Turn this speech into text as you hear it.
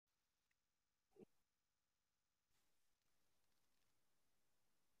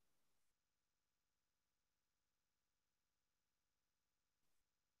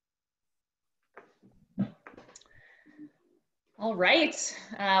All right,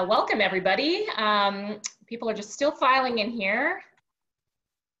 welcome everybody. People are just still filing in here,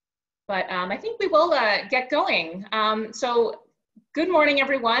 but I think we will get going. So good morning,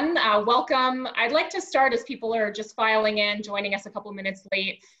 everyone. Welcome. I'd like to start as people are just filing in, joining us a couple minutes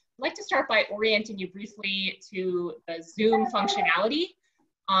late. I'd like to start by orienting you briefly to the Zoom functionality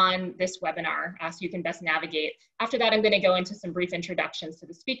on this webinar so you can best navigate. After that, I'm going to go into some brief introductions to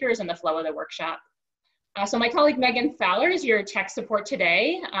the speakers and the flow of the workshop. So my colleague Megan Fowler is your tech support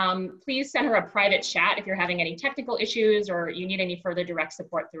today. Please send her a private chat if you're having any technical issues or you need any further direct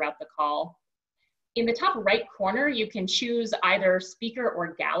support throughout the call. In the top right corner, you can choose either speaker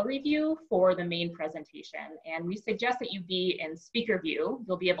or gallery view for the main presentation. And we suggest that you be in speaker view.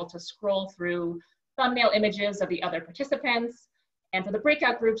 You'll be able to scroll through thumbnail images of the other participants. And for the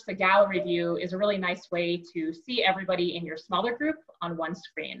breakout groups, the gallery view is a really nice way to see everybody in your smaller group on one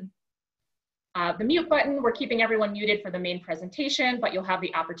screen. The mute button, we're keeping everyone muted for the main presentation, but you'll have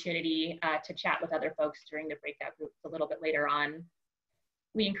the opportunity to chat with other folks during the breakout groups a little bit later on.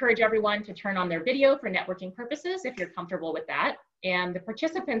 We encourage everyone to turn on their video for networking purposes if you're comfortable with that. And the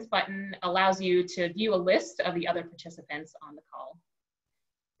participants button allows you to view a list of the other participants on the call.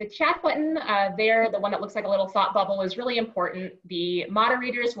 The chat button there, the one that looks like a little thought bubble, is really important. The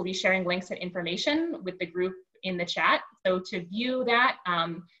moderators will be sharing links and information with the group in the chat. So to view that,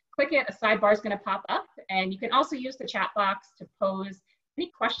 click it, a sidebar is going to pop up, and you can also use the chat box to pose any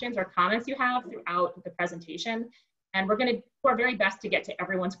questions or comments you have throughout the presentation. And we're going to do our very best to get to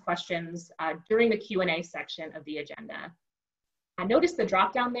everyone's questions during the Q&A section of the agenda. Notice the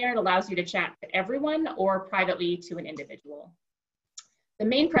drop down there. It allows you to chat to everyone or privately to an individual. The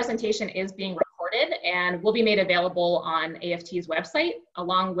main presentation is being recorded and will be made available on AFT's website,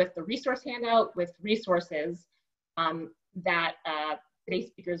 along with the resource handout with resources that today's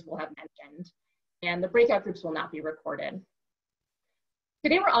speakers will have mentioned, and the breakout groups will not be recorded.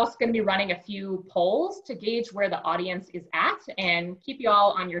 Today we're also going to be running a few polls to gauge where the audience is at and keep you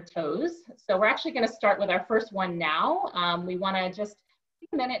all on your toes. So we're actually going to start with our first one now. We want to just take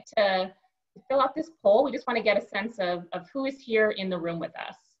a minute to fill out this poll. We just want to get a sense of who is here in the room with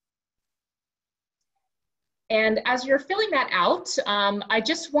us. And as you're filling that out, I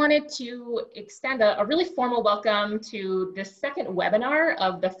just wanted to extend a really formal welcome to this second webinar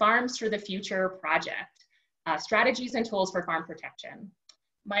of the Farms for the Future project, Strategies and Tools for Farm Protection.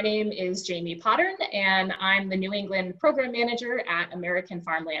 My name is Jamie Pottern, and I'm the New England Program Manager at American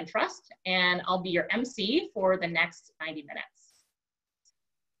Farmland Trust, and I'll be your MC for the next 90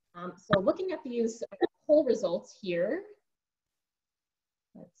 minutes. So looking at these poll results here,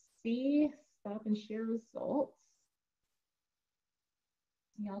 let's see. Stop and share results.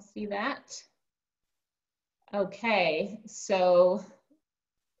 Y'all see that? Okay, so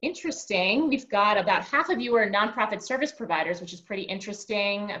interesting. We've got about half of you are nonprofit service providers, which is pretty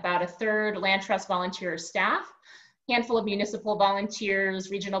interesting. About a third land trust volunteer staff, handful of municipal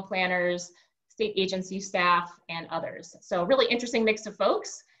volunteers, regional planners, state agency staff, and others. So really interesting mix of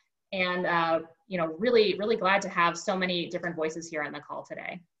folks, and you know, really glad to have so many different voices here on the call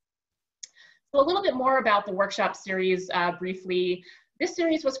today. So a little bit more about the workshop series briefly. This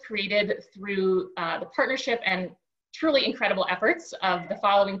series was created through the partnership and truly incredible efforts of the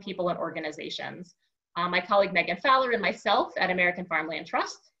following people and organizations. My colleague Megan Fowler and myself at American Farmland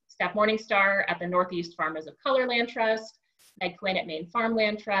Trust, Steph Morningstar at the Northeast Farmers of Color Land Trust, Meg Quinn at Maine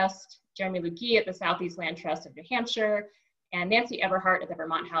Farmland Trust, Jeremy Lugee at the Southeast Land Trust of New Hampshire, and Nancy Everhart at the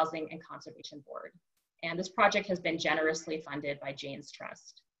Vermont Housing and Conservation Board. And this project has been generously funded by Jane's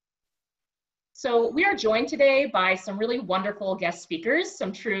Trust. So we are joined today by some really wonderful guest speakers,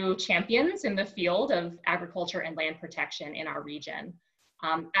 some true champions in the field of agriculture and land protection in our region.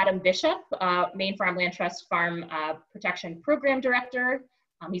 Adam Bishop, Maine Farmland Trust Farm Protection Program Director.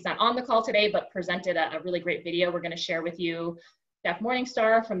 He's not on the call today, but presented a really great video we're going to share with you. Steph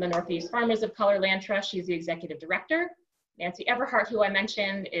Morningstar from the Northeast Farmers of Color Land Trust. She's the Executive Director. Nancy Everhart, who I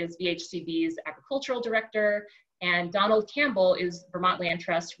mentioned, is VHCB's Agricultural Director. And Donald Campbell is Vermont Land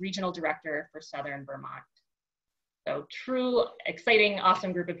Trust Regional Director for Southern Vermont. So true, exciting,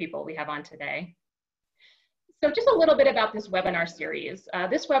 awesome group of people we have on today. So just a little bit about this webinar series.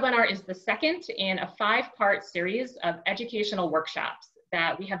 This webinar is the second in a 5-part series of educational workshops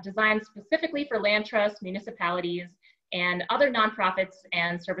that we have designed specifically for land trusts, municipalities, and other nonprofits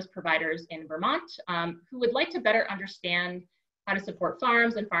and service providers in Vermont who would like to better understand how to support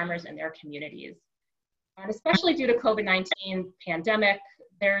farms and farmers in their communities. And especially due to COVID-19 pandemic,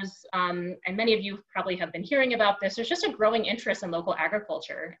 there's, and many of you probably have been hearing about this, there's just a growing interest in local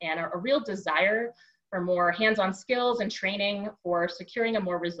agriculture and a real desire for more hands-on skills and training for securing a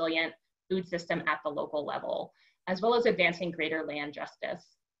more resilient food system at the local level. as well as advancing greater land justice.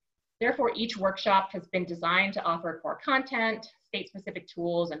 Therefore, each workshop has been designed to offer core content, state-specific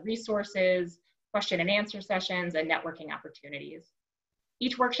tools and resources, question and answer sessions, and networking opportunities.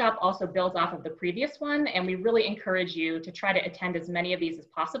 Each workshop also builds off of the previous one, and we really encourage you to try to attend as many of these as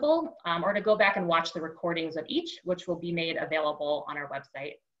possible, or to go back and watch the recordings of each, which will be made available on our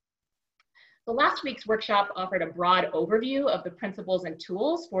website. The last week's workshop offered a broad overview of the principles and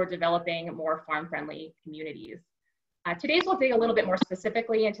tools for developing more farm-friendly communities. Today's we'll dig a little bit more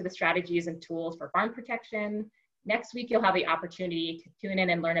specifically into the strategies and tools for farm protection. Next week, you'll have the opportunity to tune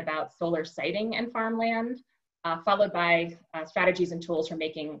in and learn about solar siting and farmland, followed by strategies and tools for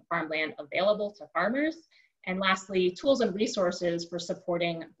making farmland available to farmers. And lastly, tools and resources for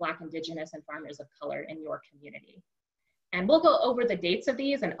supporting Black, Indigenous, and farmers of color in your community. And we'll go over the dates of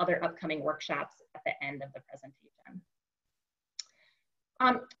these and other upcoming workshops at the end of the presentation.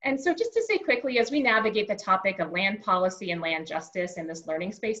 And so just to say quickly, as we navigate the topic of land policy and land justice in this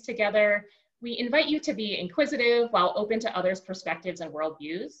learning space together, we invite you to be inquisitive while open to others' perspectives and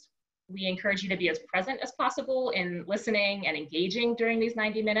worldviews. We encourage you to be as present as possible in listening and engaging during these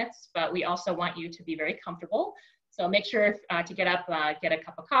 90 minutes, but we also want you to be very comfortable. So make sure to get up, get a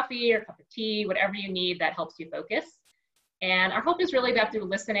cup of coffee or a cup of tea, whatever you need that helps you focus. And our hope is really that through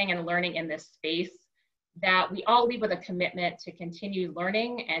listening and learning in this space, that we all leave with a commitment to continue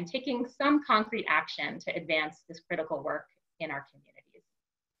learning and taking some concrete action to advance this critical work in our communities.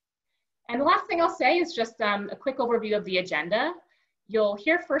 And the last thing I'll say is just a quick overview of the agenda. You'll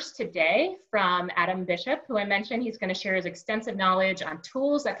hear first today from Adam Bishop, who I mentioned. He's going to share his extensive knowledge on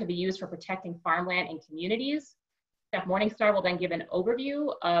tools that can be used for protecting farmland and communities. Steph Morningstar will then give an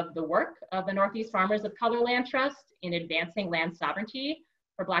overview of the work of the Northeast Farmers of Color Land Trust in advancing land sovereignty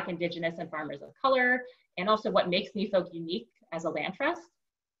for Black, Indigenous, and farmers of color, and also what makes NEFOC unique as a land trust.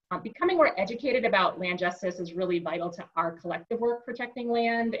 Becoming more educated about land justice is really vital to our collective work protecting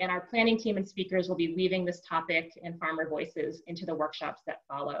land, and our planning team and speakers will be weaving this topic and farmer voices into the workshops that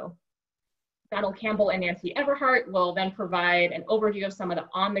follow. Donald Campbell and Nancy Everhart will then provide an overview of some of the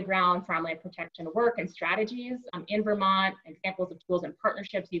on-the-ground farmland protection work and strategies in Vermont, examples of tools and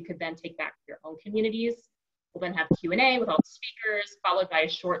partnerships you could then take back to your own communities. We'll then have Q&A with all the speakers, followed by a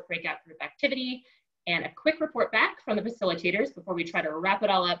short breakout group activity, and a quick report back from the facilitators before we try to wrap it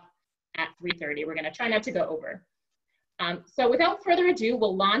all up at 3:30. We're going to try not to go over. So without further ado,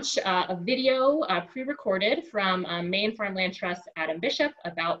 we'll launch a video pre-recorded from Maine Farmland Trust Adam Bishop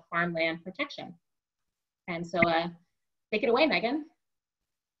about farmland protection. And so take it away, Megan.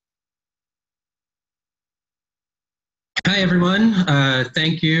 Hi, everyone.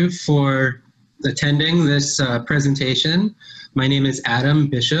 Thank you for attending this presentation. My name is Adam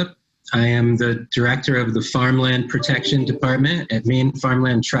Bishop. I am the director of the Farmland Protection Department at Maine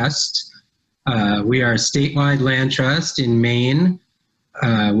Farmland Trust. We are a statewide land trust in Maine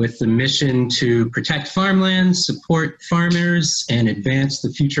with the mission to protect farmland, support farmers, and advance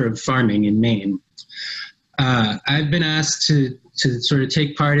the future of farming in Maine. I've been asked to sort of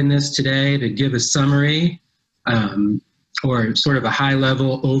take part in this today to give a summary or sort of a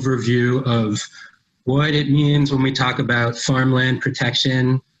high-level overview of what it means when we talk about farmland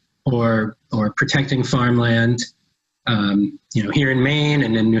protection or protecting farmland, here in Maine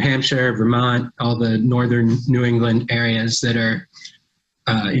and in New Hampshire, Vermont, all the northern New England areas that are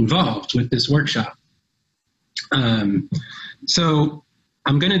involved with this workshop. So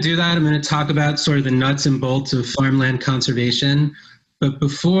I'm going to do that. I'm going to talk about sort of the nuts and bolts of farmland conservation. But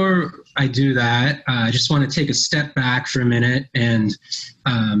before I do that, I just want to take a step back for a minute and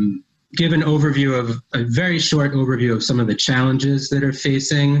give an overview of a very short overview of some of the challenges that are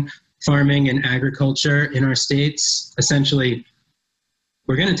facing farming and agriculture in our states. Essentially,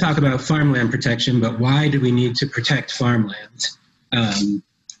 we're going to talk about farmland protection, but why do we need to protect farmland?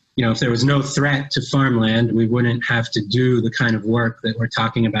 If there was no threat to farmland, we wouldn't have to do the kind of work that we're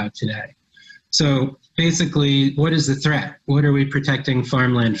talking about today. So basically, what is the threat? What are we protecting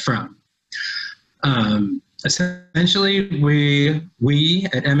farmland from? Essentially, we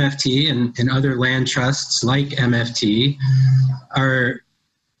at MFT and other land trusts like MFT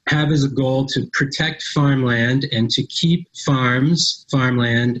have as a goal to protect farmland and to keep farms,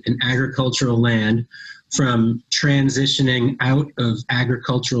 farmland, and agricultural land from transitioning out of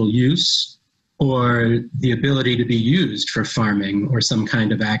agricultural use or the ability to be used for farming or some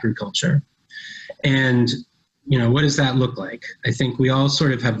kind of agriculture. And, what does that look like? I think we all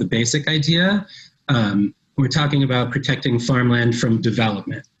sort of have the basic idea. We're talking about protecting farmland from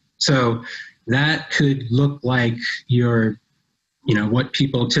development. So that could look like what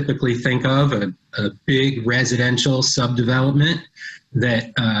people typically think of, a big residential subdevelopment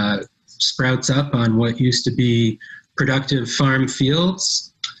that sprouts up on what used to be productive farm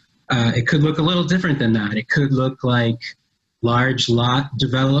fields, it could look a little different than that. It could look like large lot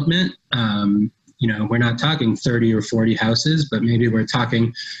development. We're not talking 30 or 40 houses, but maybe we're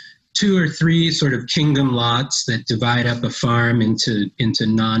talking 2 or 3 sort of kingdom lots that divide up a farm into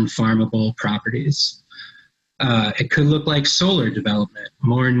non-farmable properties. It could look like solar development.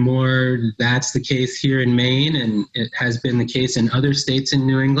 More and more, that's the case here in Maine, and it has been the case in other states in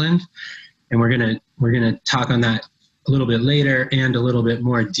New England. And we're gonna talk on that a little bit later and a little bit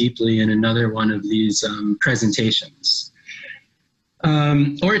more deeply in another one of these presentations.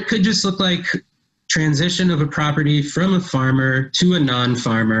 Or it could just look like transition of a property from a farmer to a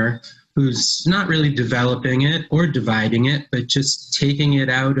non-farmer who's not really developing it or dividing it, but just taking it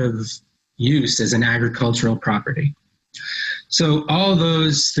out of use as an agricultural property. So all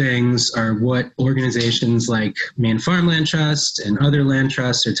those things are what organizations like Maine Farmland Trust and other land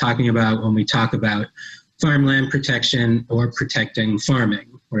trusts are talking about when we talk about farmland protection or protecting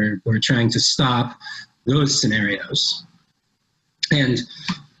farming. We're trying to stop those scenarios. And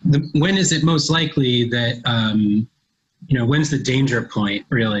when is it most likely that, when's the danger point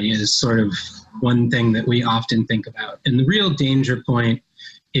really is sort of one thing that we often think about. And the real danger point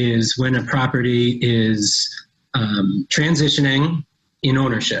is when a property is transitioning in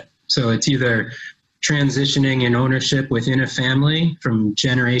ownership. So it's either transitioning in ownership within a family from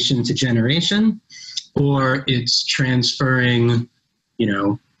generation to generation, or it's transferring,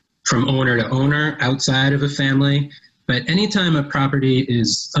 from owner to owner outside of a family. But anytime a property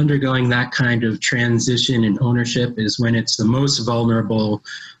is undergoing that kind of transition in ownership is when it's the most vulnerable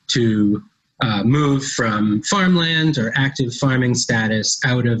to move from farmland or active farming status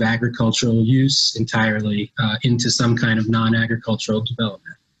out of agricultural use entirely into some kind of non-agricultural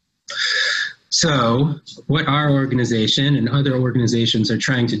development. So what our organization and other organizations are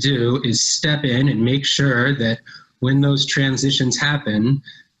trying to do is step in and make sure that when those transitions happen,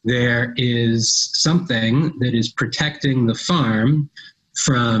 there is something that is protecting the farm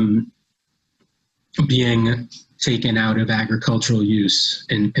from being taken out of agricultural use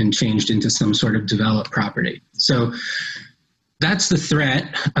and changed into some sort of developed property. So that's the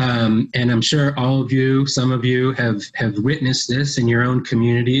threat. And I'm sure all of you, some of you have witnessed this in your own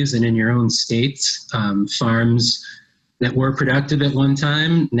communities and in your own states. Farms that were productive at one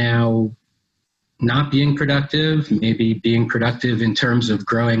time now not being productive, maybe being productive in terms of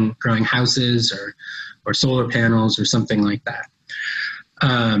growing houses or solar panels or something like that.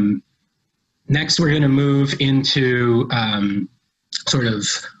 Next, we're going to move into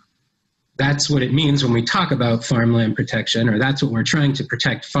that's what it means when we talk about farmland protection, or that's what we're trying to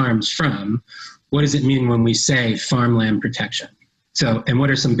protect farms from. What does it mean when we say farmland protection? So, and what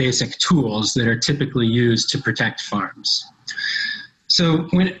are some basic tools that are typically used to protect farms? So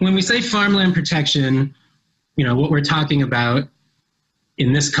when we say farmland protection, what we're talking about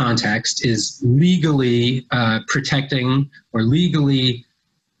in this context is legally protecting or legally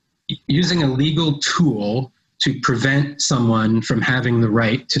using a legal tool to prevent someone from having the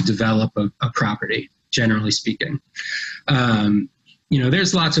right to develop a property, generally speaking.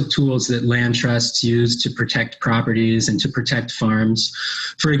 There's lots of tools that land trusts use to protect properties and to protect farms.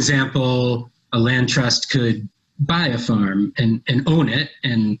 For example, a land trust could buy a farm and own it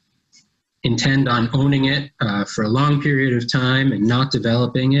and intend on owning it for a long period of time and not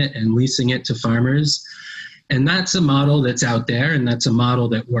developing it and leasing it to farmers. And that's a model that's out there, and that's a model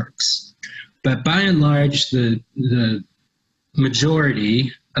that works. But by and large, the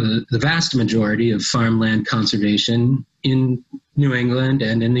majority, the vast majority of farmland conservation in New England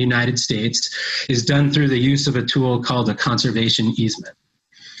and in the United States is done through the use of a tool called a conservation easement.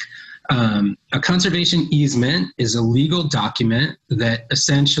 A conservation easement is a legal document that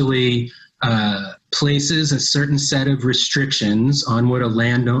essentially places a certain set of restrictions on what a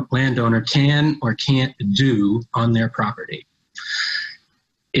landowner can or can't do on their property.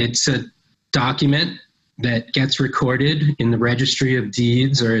 It's a document that gets recorded in the registry of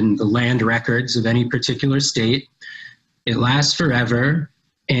deeds or in the land records of any particular state. It lasts forever.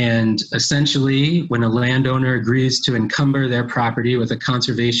 And essentially, when a landowner agrees to encumber their property with a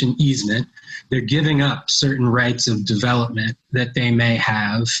conservation easement, they're giving up certain rights of development that they may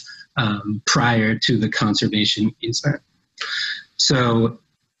have prior to the conservation easement. So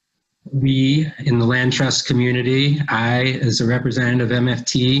we in the land trust community, I as a representative of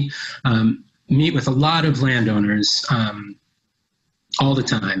MFT, meet with a lot of landowners all the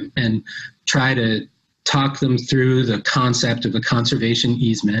time and try to talk them through the concept of a conservation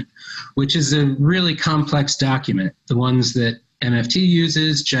easement, which is a really complex document. The ones that MFT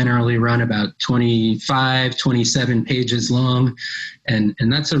uses generally run about 25, 27 pages long. And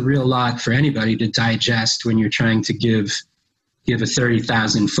that's a real lot for anybody to digest when you're trying to give a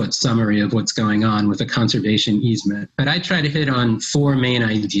 30,000-foot summary of what's going on with a conservation easement. But I try to hit on 4 main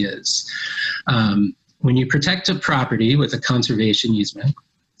ideas. When you protect a property with a conservation easement,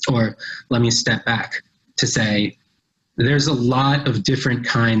 or let me step back to say, there's a lot of different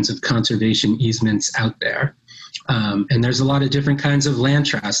kinds of conservation easements out there. And there's a lot of different kinds of land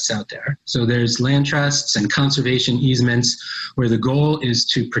trusts out there. So there's land trusts and conservation easements where the goal is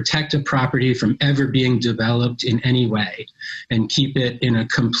to protect a property from ever being developed in any way and keep it in a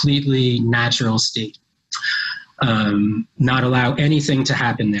completely natural state. Not allow anything to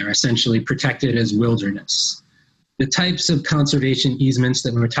happen there, essentially protect it as wilderness. The types of conservation easements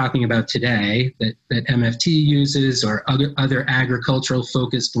that we're talking about today that MFT uses, or other agricultural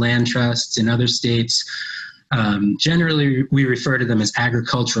focused land trusts in other states, generally we refer to them as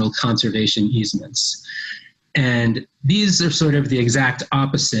agricultural conservation easements. And these are sort of the exact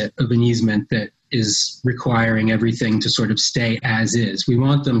opposite of an easement that is requiring everything to sort of stay as is. We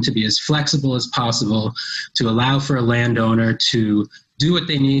want them to be as flexible as possible to allow for a landowner to do what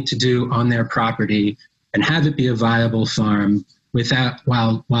they need to do on their property and have it be a viable farm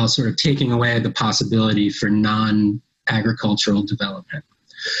while sort of taking away the possibility for non-agricultural development.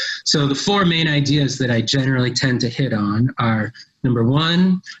 So the 4 main ideas that I generally tend to hit on are, number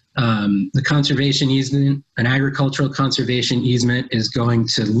 1, the conservation easement. An agricultural conservation easement is going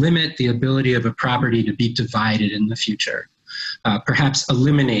to limit the ability of a property to be divided in the future. Perhaps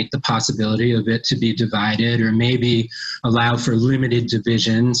eliminate the possibility of it to be divided, or maybe allow for limited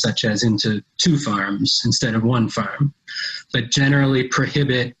division, such as into 2 farms instead of 1 farm, but generally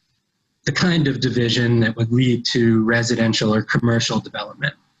prohibit the kind of division that would lead to residential or commercial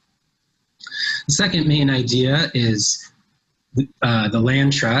development. The second main idea is the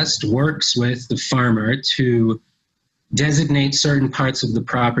land trust works with the farmer to designate certain parts of the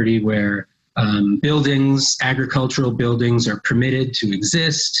property where buildings, agricultural buildings, are permitted to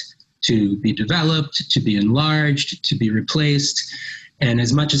exist, to be developed, to be enlarged, to be replaced, and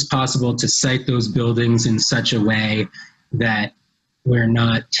as much as possible to site those buildings in such a way that we're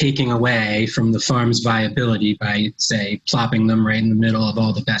not taking away from the farm's viability by, say, plopping them right in the middle of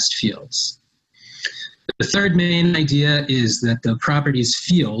all the best fields. The third main idea is that the property's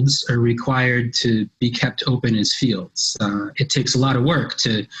fields are required to be kept open as fields. It takes a lot of work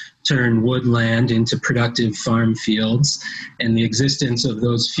to turn woodland into productive farm fields, and the existence of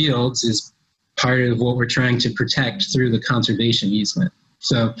those fields is part of what we're trying to protect through the conservation easement.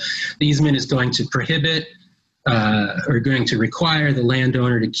 So the easement is going to prohibit or going to require the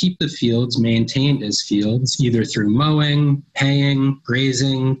landowner to keep the fields maintained as fields, either through mowing, haying,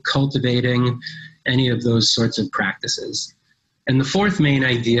 grazing, cultivating, any of those sorts of practices. And the fourth main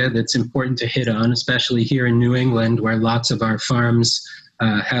idea that's important to hit on, especially here in New England, where lots of our farms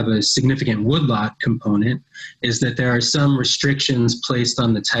have a significant woodlot component, is that there are some restrictions placed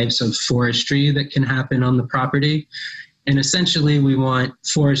on the types of forestry that can happen on the property. And essentially, we want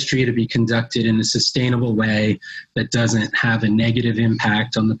forestry to be conducted in a sustainable way that doesn't have a negative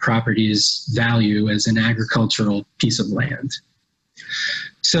impact on the property's value as an agricultural piece of land.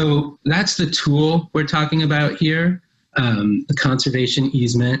 So that's the tool we're talking about here, the conservation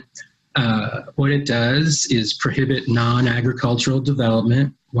easement. What it does is prohibit non-agricultural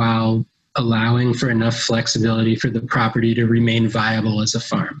development while allowing for enough flexibility for the property to remain viable as a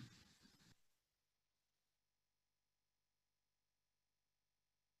farm.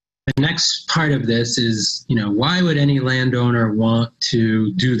 The next part of this is, why would any landowner want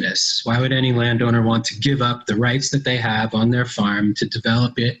to do this? Why would any landowner want to give up the rights that they have on their farm to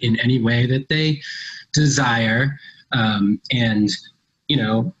develop it in any way that they desire, and,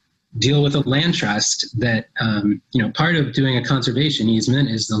 deal with a land trust that, part of doing a conservation easement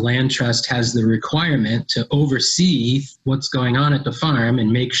is the land trust has the requirement to oversee what's going on at the farm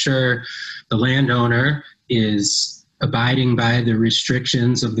and make sure the landowner is abiding by the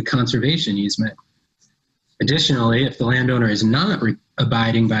restrictions of the conservation easement. Additionally, if the landowner is not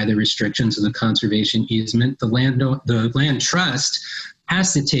abiding by the restrictions of the conservation easement, the land trust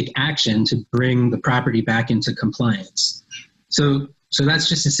has to take action to bring the property back into compliance. So that's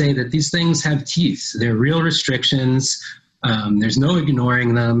just to say that these things have teeth. They're real restrictions. There's no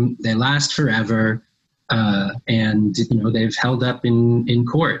ignoring them. They last forever. And they've held up in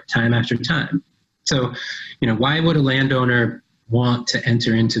court time after time. So, why would a landowner want to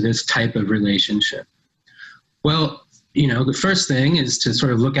enter into this type of relationship? Well, the first thing is to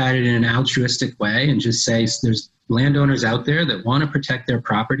sort of look at it in an altruistic way and just say there's landowners out there that want to protect their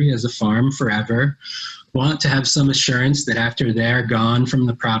property as a farm forever, want to have some assurance that after they're gone from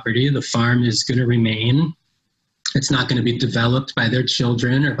the property, the farm is going to remain. It's not going to be developed by their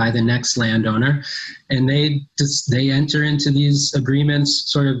children or by the next landowner. And they enter into these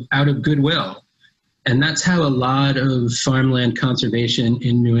agreements sort of out of goodwill. And that's how a lot of farmland conservation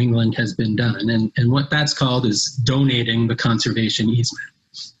in New England has been done. And what that's called is donating the conservation easement.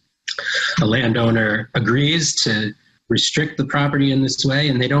 A landowner agrees to restrict the property in this way,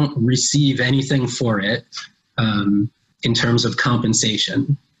 and they don't receive anything for it in terms of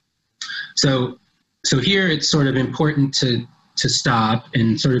compensation. So here it's sort of important to stop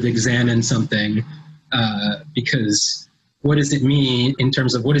and sort of examine something because what does it mean in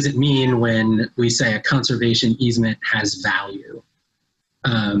terms of what does it mean when we say a conservation easement has value?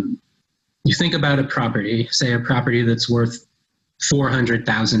 You think about a property, say a property that's worth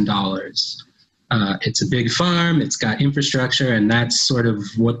 $400,000. It's a big farm, it's got infrastructure, and that's sort of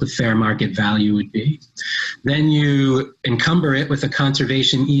what the fair market value would be. Then you encumber it with a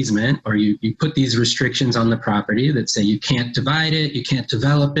conservation easement, or you put these restrictions on the property that say you can't divide it, you can't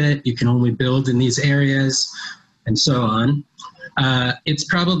develop it, you can only build in these areas, and so on. It's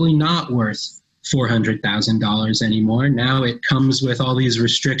probably not worth $400,000 anymore. Now it comes with all these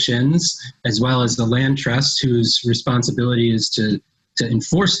restrictions, as well as the land trust, whose responsibility is to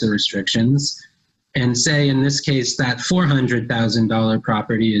enforce the restrictions. And say, in this case, that $400,000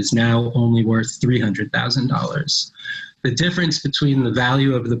 property is now only worth $300,000. The difference between the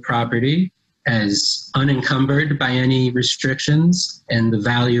value of the property as unencumbered by any restrictions and the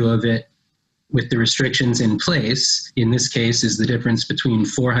value of it with the restrictions in place, in this case, is the difference between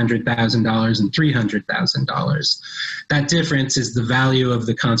 $400,000 and $300,000. That difference is the value of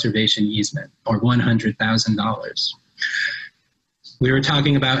the conservation easement, or $100,000. We were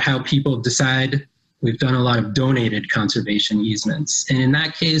talking about how people decide. We've done a lot of donated conservation easements. And in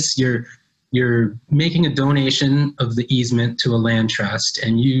that case, you're making a donation of the easement to a land trust,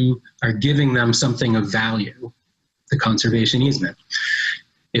 and you are giving them something of value, the conservation easement.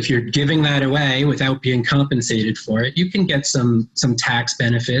 If you're giving that away without being compensated for it, you can get some tax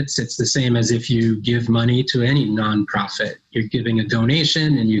benefits. It's the same as if you give money to any nonprofit. You're giving a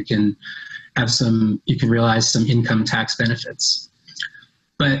donation, and you can realize some income tax benefits.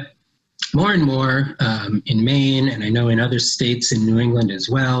 But more and more in Maine, and I know in other states in New England as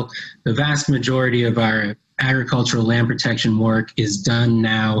well, the vast majority of our agricultural land protection work is done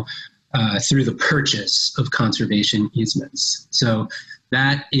now through the purchase of conservation easements. So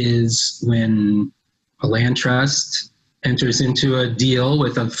that is when a land trust enters into a deal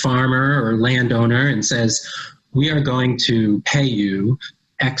with a farmer or landowner and says, we are going to pay you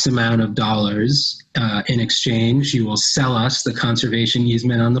X amount of dollars. In exchange, you will sell us the conservation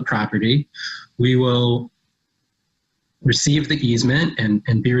easement on the property. We will receive the easement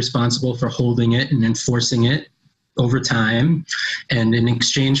and be responsible for holding it and enforcing it over time. And in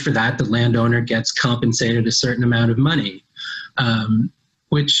exchange for that, the landowner gets compensated a certain amount of money,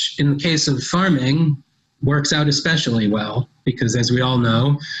 which in the case of farming works out especially well, because as we all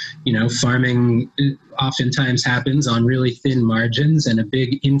know, farming oftentimes happens on really thin margins, and a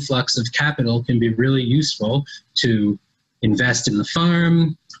big influx of capital can be really useful to invest in the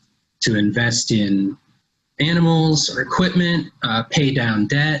farm, to invest in animals or equipment, pay down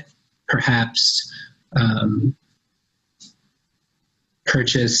debt, perhaps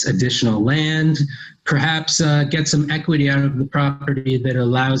purchase additional land, perhaps get some equity out of the property that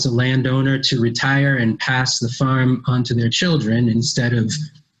allows a landowner to retire and pass the farm on to their children instead of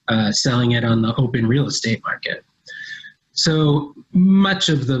selling it on the open real estate market. So much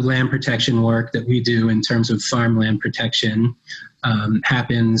of the land protection work that we do in terms of farmland protection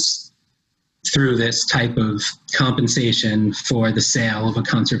happens through this type of compensation for the sale of a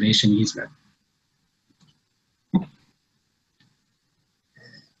conservation easement.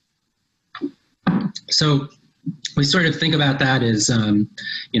 So we sort of think about that as,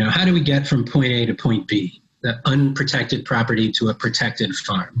 how do we get from point A to point B, the unprotected property to a protected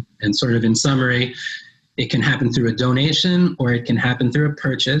farm? And sort of in summary, it can happen through a donation or it can happen through a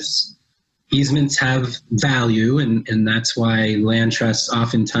purchase. Easements have value, and that's why land trusts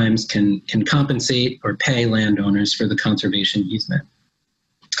oftentimes can compensate or pay landowners for the conservation easement.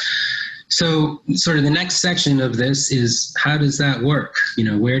 So sort of the next section of this is, how does that work?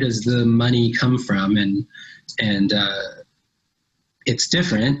 Where does the money come from? And it's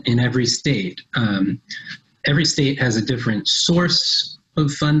different in every state. Every state has a different source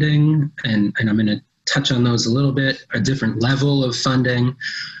of funding, and I'm going to touch on those a little bit, a different level of funding.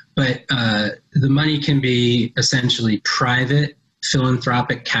 But the money can be essentially private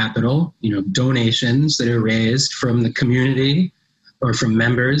philanthropic capital, donations that are raised from the community or from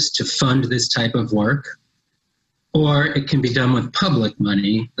members to fund this type of work. Or it can be done with public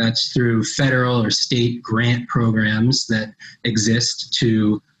money. That's through federal or state grant programs that exist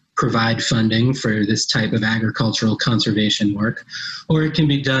to provide funding for this type of agricultural conservation work. Or it can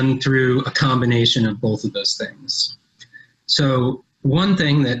be done through a combination of both of those things. So one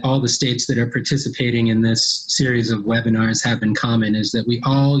thing that all the states that are participating in this series of webinars have in common is that we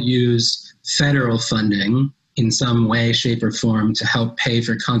all use federal funding in some way, shape, or form to help pay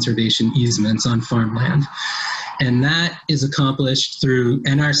for conservation easements on farmland. And that is accomplished through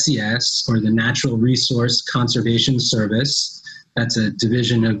NRCS, or the Natural Resource Conservation Service. That's a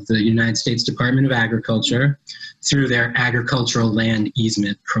division of the United States Department of Agriculture, through their Agricultural Land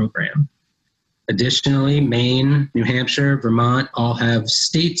Easement Program. Additionally, Maine, New Hampshire, Vermont all have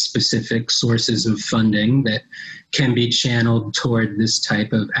state-specific sources of funding that can be channeled toward this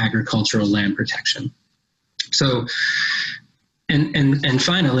type of agricultural land protection. So, and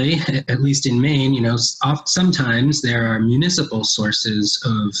finally, at least in Maine, sometimes there are municipal sources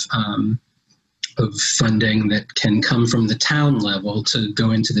of funding that can come from the town level to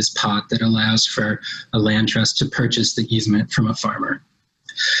go into this pot that allows for a land trust to purchase the easement from a farmer.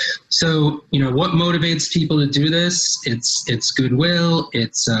 So, what motivates people to do this? It's goodwill,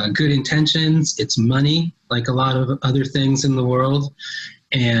 it's good intentions, it's money, like a lot of other things in the world,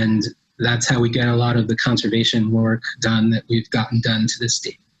 and that's how we get a lot of the conservation work done that we've gotten done to this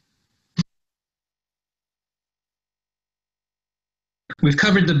date. We've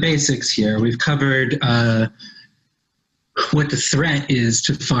covered the basics here. We've covered what the threat is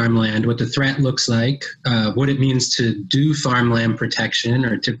to farmland, what the threat looks like, what it means to do farmland protection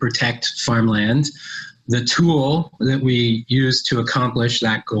or to protect farmland, the tool that we use to accomplish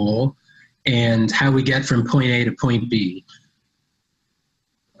that goal, and how we get from point A to point B.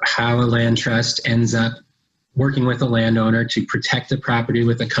 How a land trust ends up working with a landowner to protect the property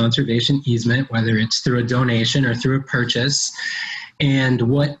with a conservation easement, whether it's through a donation or through a purchase, and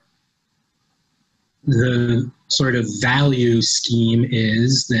what the sort of value scheme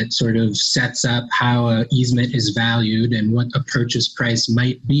is that sort of sets up how an easement is valued and what a purchase price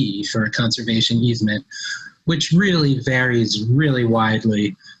might be for a conservation easement, which really varies really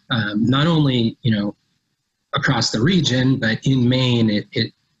widely, not only, across the region, but in Maine,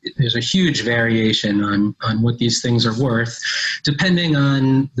 there's a huge variation on what these things are worth, depending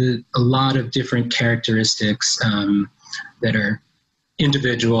on a lot of different characteristics that are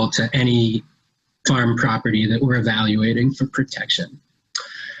individual to any farm property that we're evaluating for protection.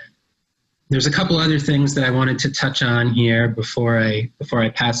 There's a couple other things that I wanted to touch on here before I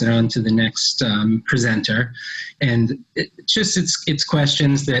pass it on to the next presenter, and it's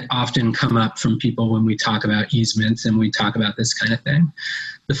questions that often come up from people when we talk about easements and we talk about this kind of thing.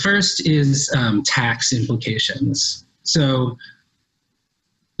 The first is tax implications. So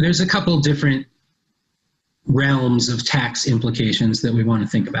there's a couple different realms of tax implications that we want to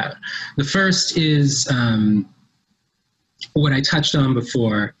think about. The first is what I touched on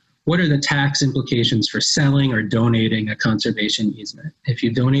before. What are the tax implications for selling or donating a conservation easement? If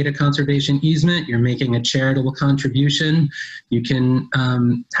you donate a conservation easement, you're making a charitable contribution. You can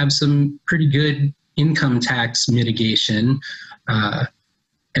have some pretty good income tax mitigation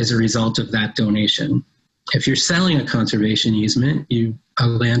as a result of that donation. If you're selling a conservation easement, a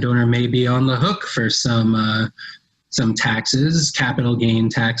landowner may be on the hook for some taxes, capital gain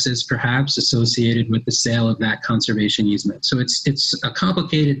taxes perhaps, associated with the sale of that conservation easement. So it's a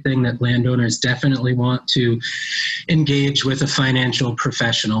complicated thing that landowners definitely want to engage with a financial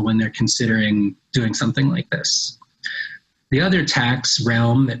professional when they're considering doing something like this. The other tax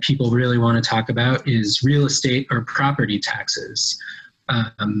realm that people really want to talk about is real estate or property taxes.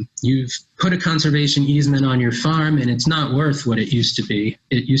 You've put a conservation easement on your farm and it's not worth what it used to be.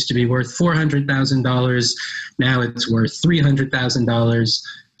 It used to be worth $400,000. Now it's worth $300,000.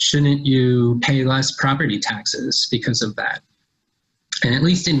 Shouldn't you pay less property taxes because of that? And at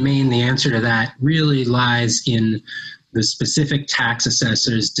least in Maine, the answer to that really lies in the specific tax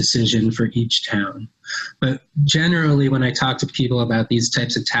assessor's decision for each town. But generally, when I talk to people about these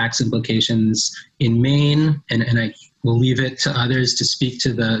types of tax implications in Maine, and I will leave it to others to speak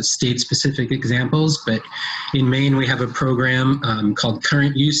to the state-specific examples, but in Maine, we have a program called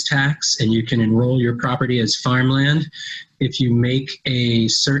Current Use Tax, and you can enroll your property as farmland. If you make a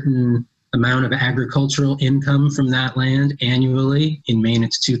certain amount of agricultural income from that land annually, in Maine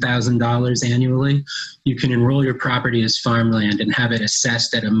it's $2,000 annually, you can enroll your property as farmland and have it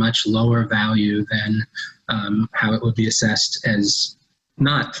assessed at a much lower value than how it would be assessed as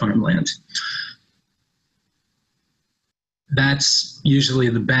not farmland. that's usually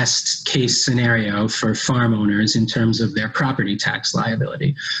the best case scenario for farm owners in terms of their property tax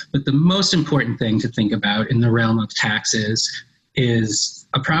liability. But the most important thing to think about in the realm of taxes is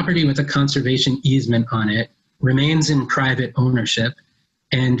a property with a conservation easement on it remains in private ownership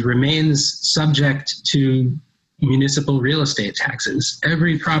and remains subject to municipal real estate taxes.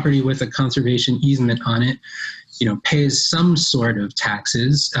 Every property with a conservation easement on it, pays some sort of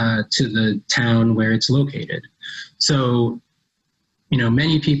taxes to the town where it's located. So,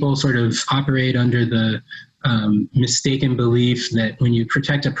 many people sort of operate under the mistaken belief that when you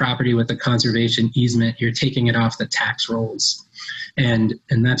protect a property with a conservation easement, you're taking it off the tax rolls. And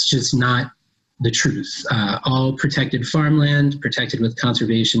that's just not the truth. All protected farmland, protected with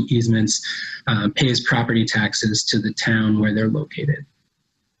conservation easements, pays property taxes to the town where they're located.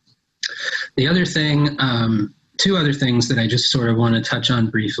 The other thing, two other things that I just sort of want to touch on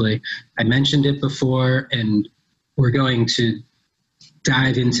briefly. I mentioned it before, and we're going to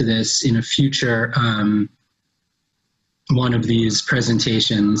dive into this in a future one of these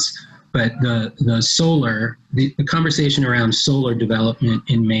presentations. But the solar, the conversation around solar development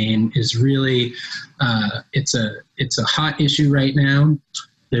in Maine is really, it's a hot issue right now.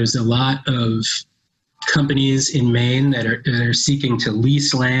 There's a lot of companies in Maine that are seeking to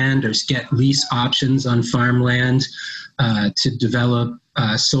lease land or get lease options on farmland to develop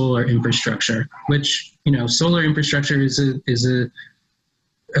solar infrastructure, which, solar infrastructure is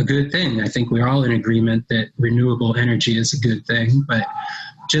a good thing. I think we're all in agreement that renewable energy is a good thing, but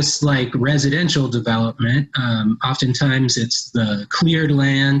just like residential development, oftentimes it's the cleared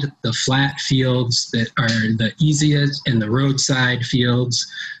land, the flat fields that are the easiest, and the roadside fields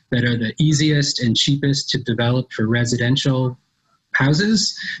that are the easiest and cheapest to develop for residential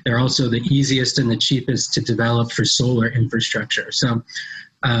houses. They're also the easiest and the cheapest to develop for solar infrastructure. So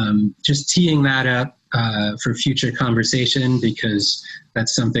just teeing that up for future conversation, because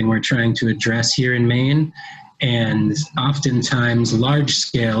that's something we're trying to address here in Maine. And oftentimes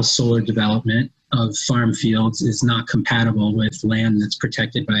large-scale solar development of farm fields is not compatible with land that's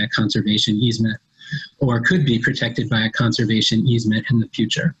protected by a conservation easement, or could be protected by a conservation easement in the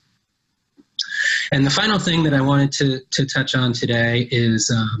future. And the final thing that I wanted to touch on today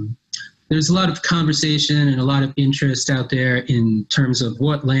is there's a lot of conversation and a lot of interest out there in terms of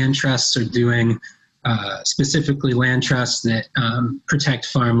what land trusts are doing, specifically land trusts that protect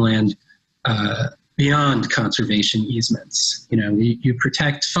farmland beyond conservation easements. You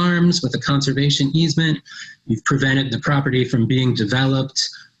protect farms with a conservation easement, you've prevented the property from being developed,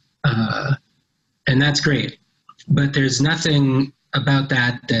 and that's great. But there's nothing about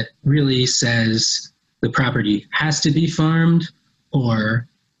that really says the property has to be farmed or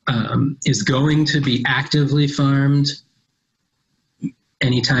is going to be actively farmed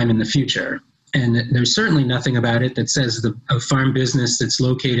anytime in the future. And there's certainly nothing about it that says a farm business that's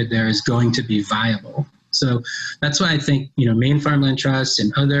located there is going to be viable. So that's why I think, Maine Farmland Trust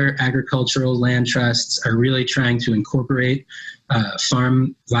and other agricultural land trusts are really trying to incorporate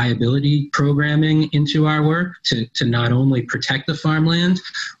farm viability programming into our work to not only protect the farmland,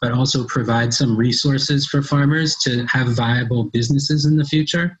 but also provide some resources for farmers to have viable businesses in the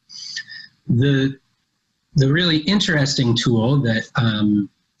future. The really interesting tool that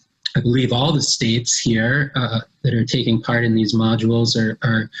I believe all the states here that are taking part in these modules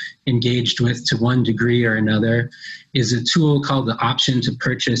are engaged with to one degree or another is a tool called the option to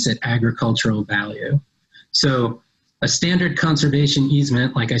purchase at agricultural value. So a standard conservation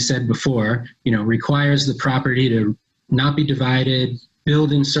easement, like I said before, requires the property to not be divided,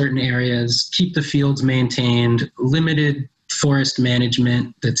 build in certain areas, keep the fields maintained, limited forest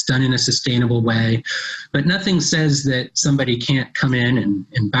management that's done in a sustainable way. But nothing says that somebody can't come in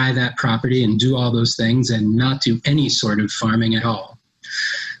and buy that property and do all those things and not do any sort of farming at all.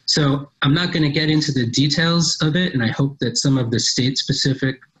 So I'm not going to get into the details of it, and I hope that some of the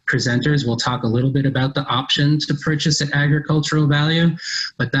state-specific presenters will talk a little bit about the option to purchase at agricultural value,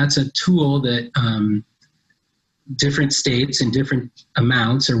 but that's a tool that different states in different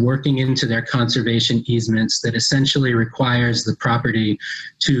amounts are working into their conservation easements that essentially requires the property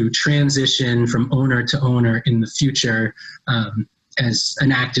to transition from owner to owner in the future as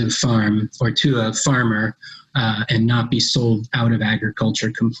an active farm or to a farmer and not be sold out of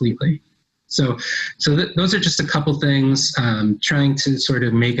agriculture completely. So those are just a couple things, trying to sort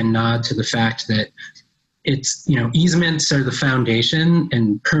of make a nod to the fact that it's, easements are the foundation,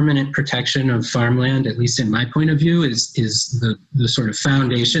 and permanent protection of farmland, at least in my point of view, is the sort of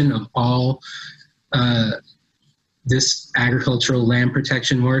foundation of all this agricultural land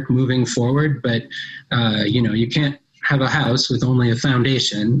protection work moving forward. But, you can't have a house with only a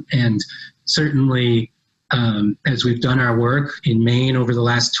foundation, and certainly as we've done our work in Maine over the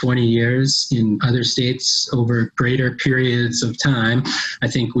last 20 years, in other states over greater periods of time, I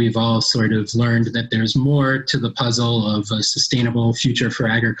think we've all sort of learned that there's more to the puzzle of a sustainable future for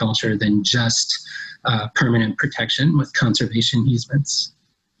agriculture than just permanent protection with conservation easements.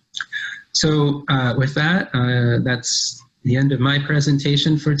 So with that, that's the end of my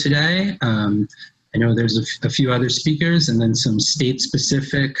presentation for today. I know there's a few other speakers and then some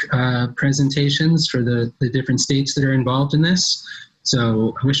state-specific presentations for the different states that are involved in this.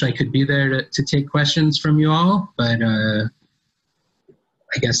 So I wish I could be there to take questions from you all, but I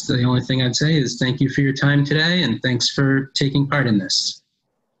guess the only thing I'd say is thank you for your time today and thanks for taking part in this.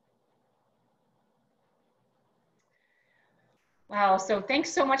 Wow, so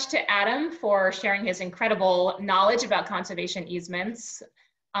thanks so much to Adam for sharing his incredible knowledge about conservation easements.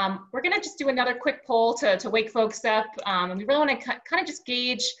 We're gonna just do another quick poll to wake folks up. And we really wanna kind of just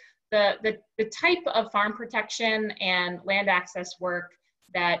gauge the type of farm protection and land access work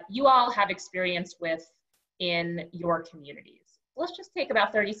that you all have experience with in your communities. Let's just take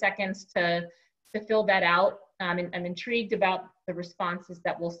about 30 seconds to fill that out. I'm intrigued about the responses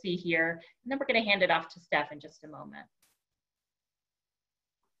that we'll see here. And then we're gonna hand it off to Steph in just a moment.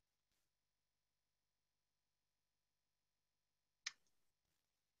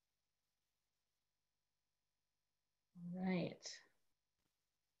 Right.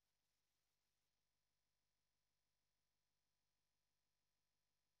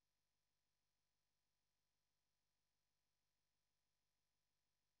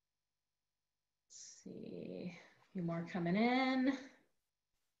 Let's see, a few more coming in.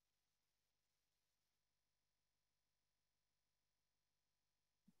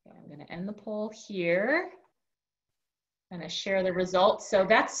 Okay, I'm going to end the poll here. I'm going to share the results. So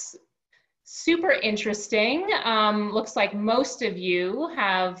that's super interesting. Looks like most of you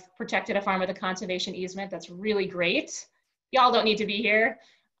have protected a farm with a conservation easement. That's really great. Y'all don't need to be here.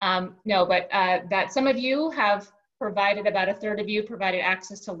 No, but that some of you have provided, about a third of you provided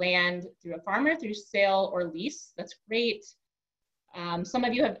access to land through a farmer, through sale or lease. That's great. Some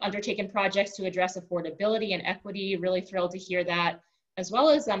of you have undertaken projects to address affordability and equity. Really thrilled to hear that, as well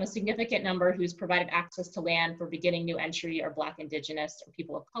as a significant number who's provided access to land for beginning new entry or Black, Indigenous, or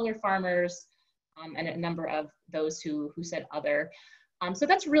people of color farmers, and a number of those who said other. So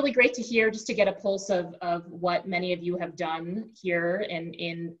that's really great to hear, just to get a pulse of what many of you have done here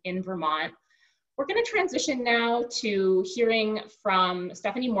in Vermont. We're going to transition now to hearing from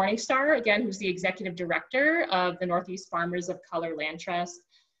Stephanie Morningstar, again, who's the Executive Director of the Northeast Farmers of Color Land Trust.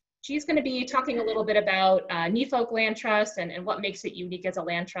 She's going to be talking a little bit about NEFOC Land Trust and what makes it unique as a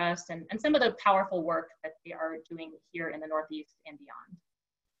land trust, and some of the powerful work that they are doing here in the Northeast and beyond.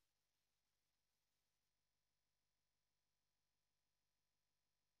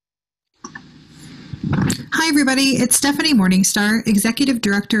 Hi everybody, it's Stephanie Morningstar, Executive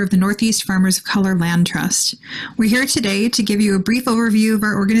Director of the Northeast Farmers of Color Land Trust. We're here today to give you a brief overview of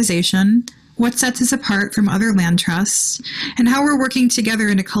our organization, what sets us apart from other land trusts, and how we're working together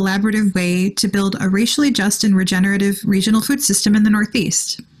in a collaborative way to build a racially just and regenerative regional food system in the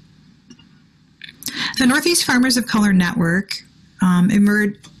Northeast. The Northeast Farmers of Color Network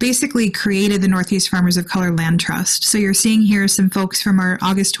basically created the Northeast Farmers of Color Land Trust. So you're seeing here some folks from our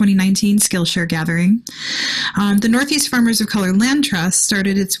August 2019 Skillshare gathering. The Northeast Farmers of Color Land Trust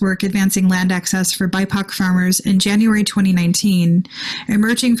started its work advancing land access for BIPOC farmers in January 2019,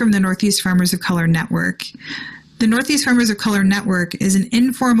 emerging from the Northeast Farmers of Color Network. The Northeast Farmers of Color Network is an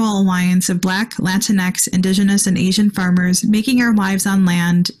informal alliance of Black, Latinx, Indigenous, and Asian farmers making our lives on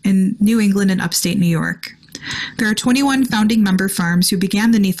land in New England and upstate New York. There are 21 founding member farms who began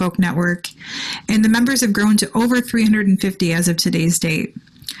the NEFOC network, and the members have grown to over 350 as of today's date.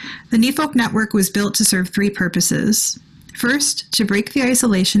 The NEFOC network was built to serve three purposes. First, to break the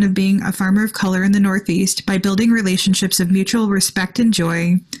isolation of being a farmer of color in the Northeast by building relationships of mutual respect and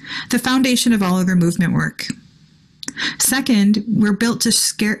joy, the foundation of all other movement work. Second, we're built to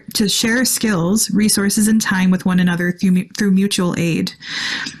share skills, resources, and time with one another through mutual aid,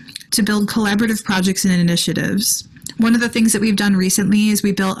 to build collaborative projects and initiatives. One of the things that we've done recently is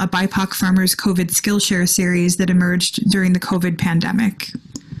we built a BIPOC Farmers COVID Skillshare series that emerged during the COVID pandemic.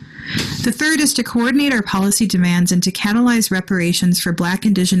 The third is to coordinate our policy demands and to catalyze reparations for Black,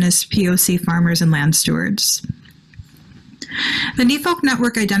 Indigenous, POC farmers and land stewards. The NEFOC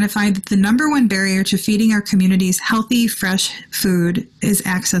network identified that the number one barrier to feeding our communities healthy, fresh food is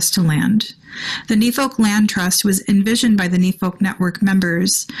access to land. The NEFOC Land Trust was envisioned by the NEFOC network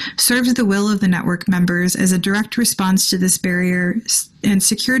members, served the will of the network members as a direct response to this barrier, and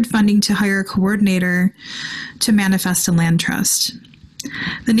secured funding to hire a coordinator to manifest a land trust.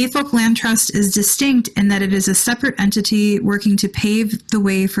 The Norfolk Land Trust is distinct in that it is a separate entity working to pave the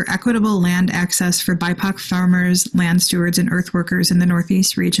way for equitable land access for BIPOC farmers, land stewards, and earthworkers in the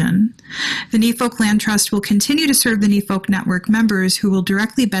Northeast region. The Norfolk Land Trust will continue to serve the Norfolk Network members who will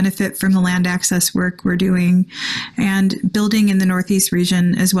directly benefit from the land access work we're doing and building in the Northeast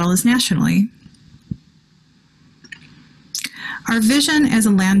region as well as nationally. Our vision as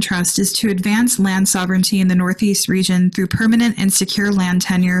a land trust is to advance land sovereignty in the Northeast region through permanent and secure land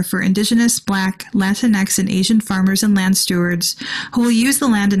tenure for Indigenous, Black, Latinx, and Asian farmers and land stewards who will use the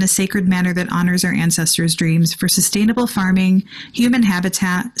land in a sacred manner that honors our ancestors' dreams for sustainable farming, human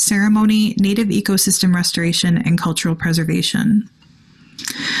habitat, ceremony, native ecosystem restoration, and cultural preservation.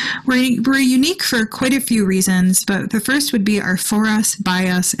 We're unique for quite a few reasons, but the first would be our for us, by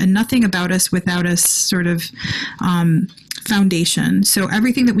us, and nothing about us without us sort of foundation. So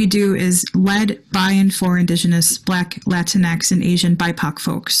everything that we do is led by and for Indigenous, Black, Latinx, and Asian BIPOC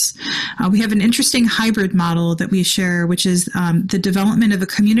folks. We have an interesting hybrid model that we share, which is the development of a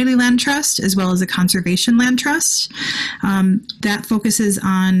community land trust as well as a conservation land trust. That focuses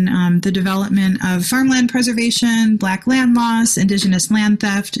on the development of farmland preservation, Black land loss, Indigenous land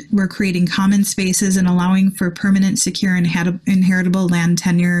theft. We're creating common spaces and allowing for permanent, secure, and inheritable land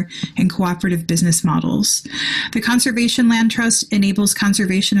tenure and cooperative business models. The Conservation Land Trust enables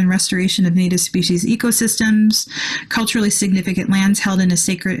conservation and restoration of native species ecosystems, culturally significant lands held in a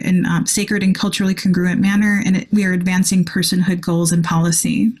sacred and culturally congruent manner, and we are advancing personhood goals and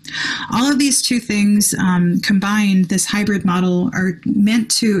policy. All of these two things combined, this hybrid model, are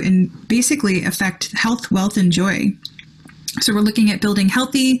meant to basically affect health, wealth, and joy. So we're looking at building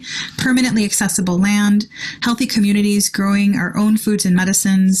healthy, permanently accessible land, healthy communities, growing our own foods and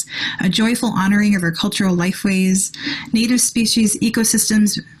medicines, a joyful honoring of our cultural lifeways, native species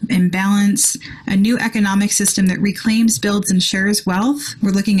ecosystems in balance, a new economic system that reclaims, builds, and shares wealth.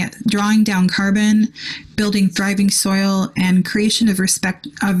 We're looking at drawing down carbon, building thriving soil, and creation of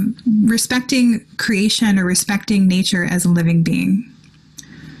respecting creation or respecting nature as a living being.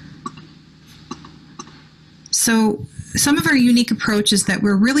 So some of our unique approach is that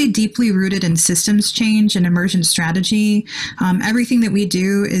we're really deeply rooted in systems change and emergent strategy. Everything that we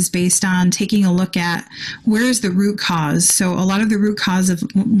do is based on taking a look at where's the root cause. So a lot of the root cause of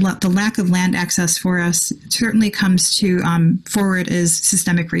the lack of land access for us certainly comes to forward is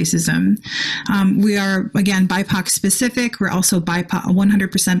systemic racism. We are, again, BIPOC specific. We're also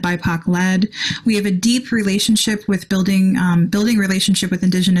 100% BIPOC led. We have a deep relationship with building relationship with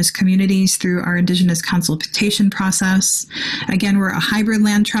Indigenous communities through our Indigenous consultation process. Again, we're a hybrid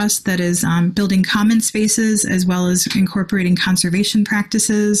land trust that is building common spaces as well as incorporating conservation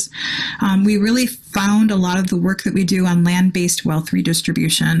practices. We really found a lot of the work that we do on land-based wealth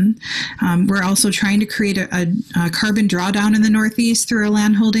redistribution. We're also trying to create a carbon drawdown in the Northeast through our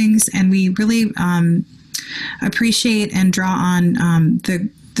land holdings, and we really appreciate and draw on the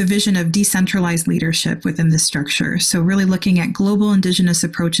vision of decentralized leadership within this structure. So really looking at global Indigenous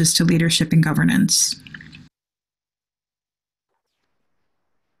approaches to leadership and governance.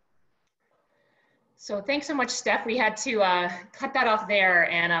 So thanks so much, Steph. We had to cut that off there.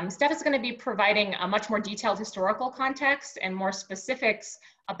 And Steph is going to be providing a much more detailed historical context and more specifics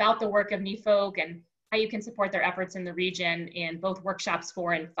about the work of Norfolk and how you can support their efforts in the region in both workshops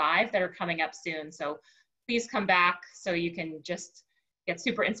 4 and 5 that are coming up soon. So please come back so you can just get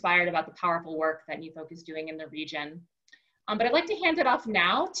super inspired about the powerful work that Norfolk is doing in the region. But I'd like to hand it off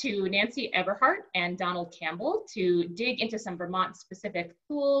now to Nancy Everhart and Donald Campbell to dig into some Vermont specific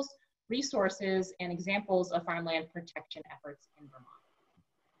tools, resources, and examples of farmland protection efforts in Vermont.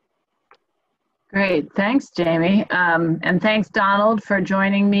 Great, thanks, Jamie. And thanks, Donald, for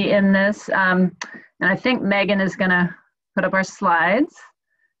joining me in this. And I think Megan is gonna put up our slides.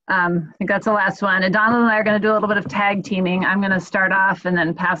 I think that's the last one. And Donald and I are gonna do a little bit of tag teaming. I'm gonna start off and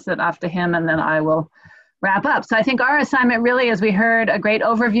then pass it off to him, and then I will wrap up. So I think our assignment really is, we heard a great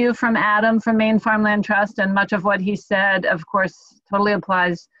overview from Adam from Maine Farmland Trust, and much of what he said, of course, totally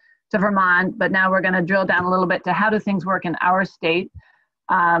applies to Vermont, but now we're going to drill down a little bit to how do things work in our state.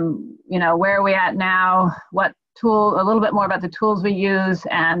 You know, where are we at now? What tool? A little bit more about the tools we use,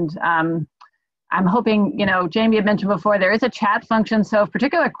 and I'm hoping, you know, Jamie had mentioned before, there is a chat function, so if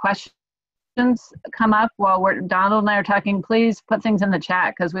particular questions come up while Donald and I are talking, please put things in the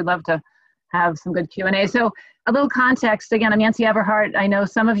chat because we'd love to have some good Q&A. So a little context. Again, I'm Nancy Everhart. I know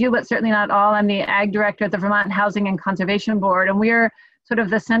some of you, but certainly not all. I'm the Ag Director at the Vermont Housing and Conservation Board, and we're sort of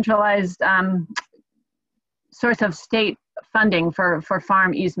the centralized source of state funding for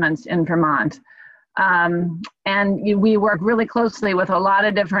farm easements in Vermont. And we work really closely with a lot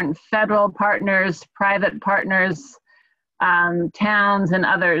of different federal partners, private partners, towns and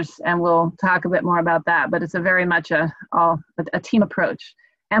others, and we'll talk a bit more about that. But it's a very much a team approach.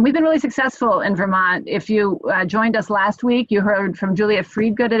 And we've been really successful in Vermont. If you joined us last week, you heard from Julia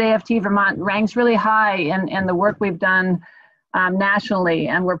Friedgood at AFT. Vermont ranks really high in the work we've done nationally,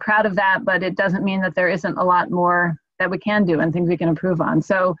 and we're proud of that, but it doesn't mean that there isn't a lot more that we can do and things we can improve on.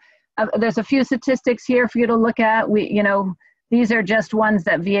 So there's a few statistics here for you to look at. These are just ones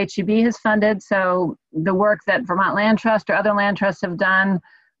that VHEB has funded. So the work that Vermont Land Trust or other land trusts have done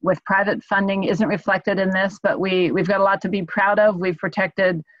with private funding isn't reflected in this, but we've got a lot to be proud of. We've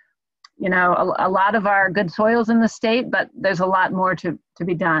protected, a lot of our good soils in the state, but there's a lot more to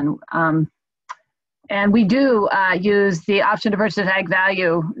be done. And we do use the option to purchase ag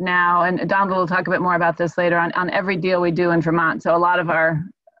value now, and Donald will talk a bit more about this later on every deal we do in Vermont. So a lot of a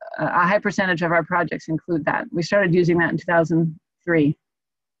high percentage of our projects include that. We started using that in 2003.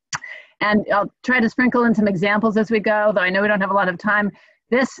 And I'll try to sprinkle in some examples as we go, though I know we don't have a lot of time.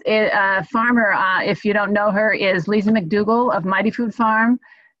 This farmer, if you don't know her, is Lisa McDougall of Mighty Food Farm,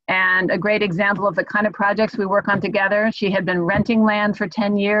 and a great example of the kind of projects we work on together. She had been renting land for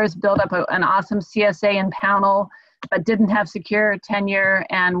 10 years, built up an awesome CSA in Pownell, but didn't have secure tenure,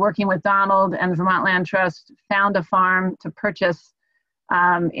 and working with Donald and the Vermont Land Trust, found a farm to purchase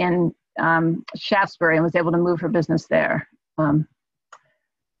in Shaftesbury and was able to move her business there.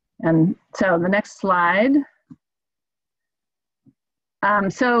 And so the next slide.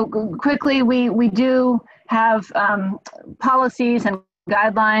 So quickly, we do have policies and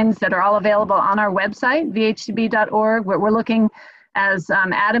guidelines that are all available on our website, vhcb.org. We're looking, as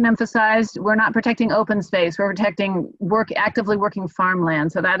Adam emphasized, we're not protecting open space. We're protecting actively working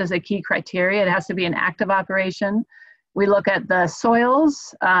farmland. So that is a key criteria. It has to be an active operation. We look at the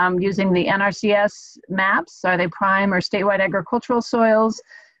soils using the NRCS maps. Are they prime or statewide agricultural soils?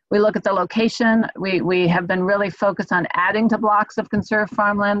 We look at the location. We have been really focused on adding to blocks of conserved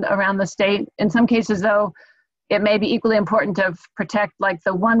farmland around the state. In some cases, though, it may be equally important to protect like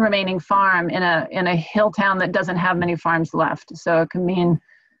the one remaining farm in a hill town that doesn't have many farms left. So it can mean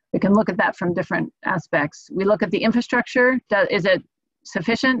we can look at that from different aspects. We look at the infrastructure. Is it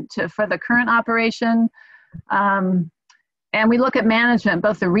sufficient for the current operation? And we look at management,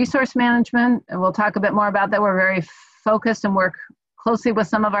 both the resource management, and we'll talk a bit more about that. We're very focused and work closely with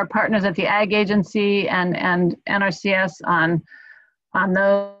some of our partners at the Ag Agency and NRCS on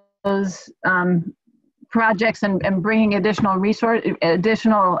those projects and bringing additional resources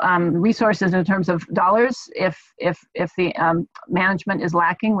in terms of dollars if the management is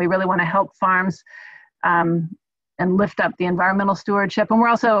lacking. We really want to help farms and lift up the environmental stewardship. And we're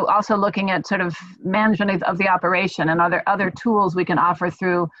also looking at sort of management of the operation and other tools we can offer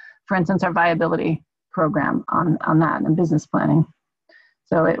through, for instance, our viability program on that and business planning.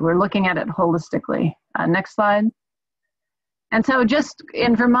 So we're looking at it holistically. Next slide. And so just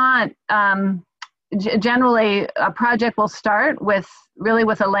in Vermont, generally a project will start with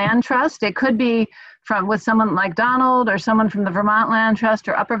a land trust. It could be with someone like Donald or someone from the Vermont Land Trust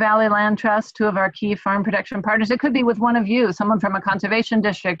or Upper Valley Land Trust, two of our key farm protection partners. It could be with one of you, someone from a conservation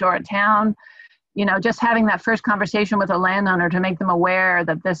district or a town. Just having that first conversation with a landowner to make them aware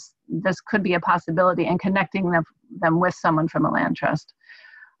that this could be a possibility and connecting them with someone from a land trust.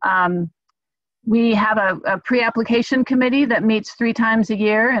 We have a pre-application committee that meets 3 times a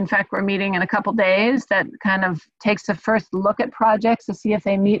year. In fact, we're meeting in a couple days that kind of takes a first look at projects to see if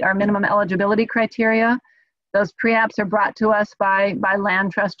they meet our minimum eligibility criteria. Those pre-apps are brought to us by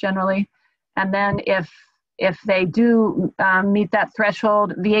land trust generally. And then if they do meet that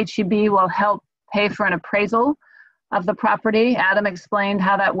threshold, VHEB will help pay for an appraisal of the property. Adam explained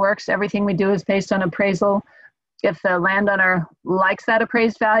how that works. Everything we do is based on appraisal. If the landowner likes that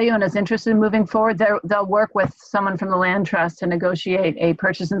appraised value and is interested in moving forward, they'll work with someone from the land trust to negotiate a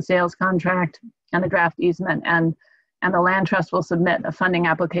purchase and sales contract and a draft easement, and the land trust will submit a funding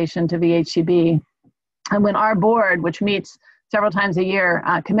application to VHCB. And when our board, which meets several times a year,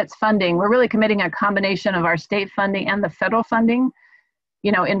 commits funding, we're really committing a combination of our state funding and the federal funding.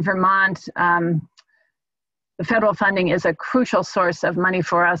 In Vermont, the federal funding is a crucial source of money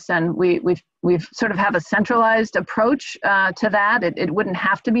for us, and we've sort of have a centralized approach to that. It wouldn't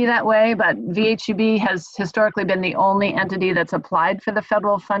have to be that way, but VHEB has historically been the only entity that's applied for the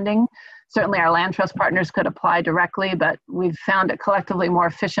federal funding. Certainly our land trust partners could apply directly, but we've found it collectively more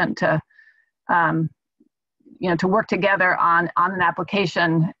efficient to work together on an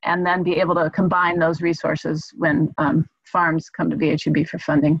application and then be able to combine those resources when farms come to VHEB for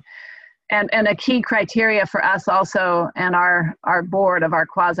funding. And a key criteria for us also, and our board of our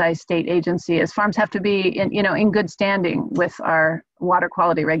quasi-state agency, is farms have to be in good standing with our water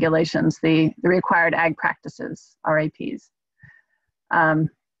quality regulations, the required ag practices, RAPs.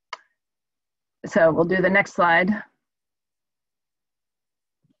 So we'll do the next slide.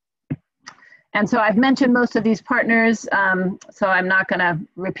 And so I've mentioned most of these partners, so I'm not going to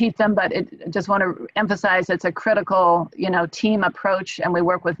repeat them, but just want to emphasize it's a critical, team approach, and we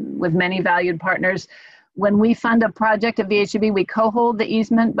work with many valued partners. When we fund a project at VHB, we co-hold the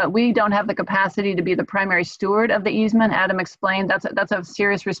easement, but we don't have the capacity to be the primary steward of the easement. Adam explained that's a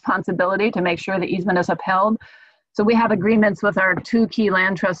serious responsibility to make sure the easement is upheld. So we have agreements with our two key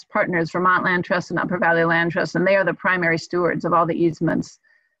land trust partners, Vermont Land Trust and Upper Valley Land Trust, and they are the primary stewards of all the easements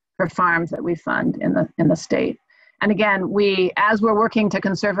for farms that we fund in the state. And again, as we're working to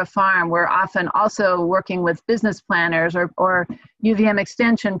conserve a farm, we're often also working with business planners or UVM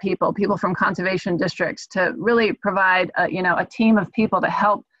extension people from conservation districts to really provide a team of people to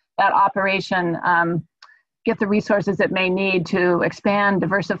help that operation get the resources it may need to expand,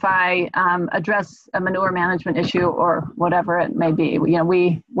 diversify, address a manure management issue or whatever it may be.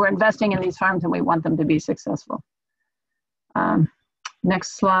 We're investing in these farms and we want them to be successful.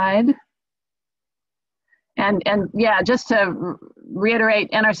 Next slide. And yeah, just to reiterate,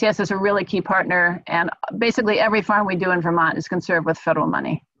 NRCS is a really key partner, and basically every farm we do in Vermont is conserved with federal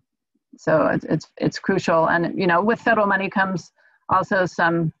money. So it's crucial, and with federal money comes also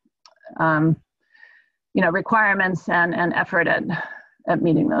some requirements and effort at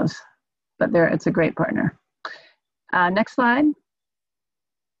meeting those. But it's a great partner. Next slide.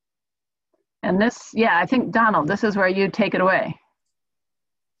 And this, yeah, I think Donald, this is where you take it away.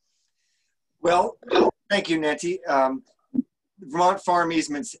 Well, thank you, Nancy. Vermont farm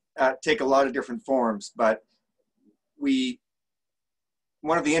easements take a lot of different forms, but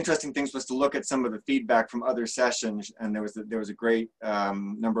one of the interesting things was to look at some of the feedback from other sessions, and there was a great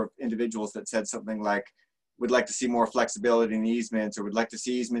number of individuals that said something like, would like to see more flexibility in the easements, or would like to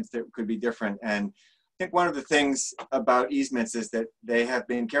see easements that could be different. And I think one of the things about easements is that they have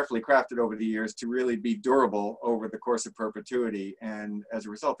been carefully crafted over the years to really be durable over the course of perpetuity. And as a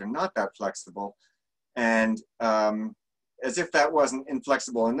result, they're not that flexible. And as if that wasn't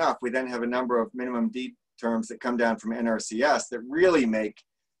inflexible enough, we then have a number of minimum deed terms that come down from NRCS that really make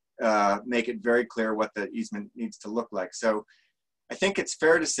it very clear what the easement needs to look like. So I think it's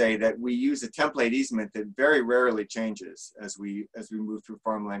fair to say that we use a template easement that very rarely changes as we move through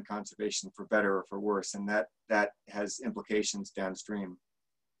farmland conservation, for better or for worse, and that has implications downstream.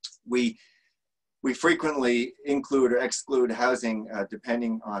 We frequently include or exclude housing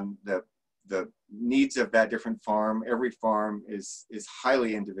depending on the needs of that different farm. Every farm is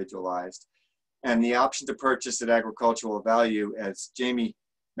highly individualized, and the option to purchase at agricultural value, as Jamie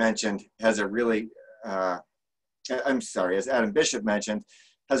mentioned, has a really as Adam Bishop mentioned,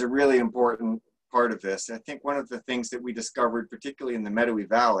 has a really important part of this. I think one of the things that we discovered, particularly in the Meadowy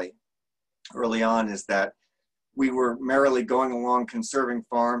Valley early on, is that we were merrily going along conserving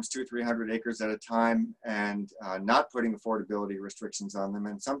farms 200-300 acres at a time and not putting affordability restrictions on them.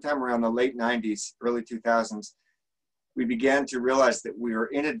 And sometime around the late 90s, early 2000s, we began to realize that we were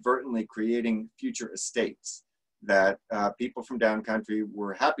inadvertently creating future estates, that people from downcountry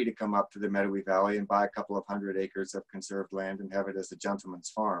were happy to come up to the Meadowy Valley and buy a couple of 100 acres of conserved land and have it as a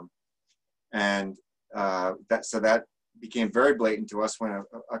gentleman's farm. And that became very blatant to us when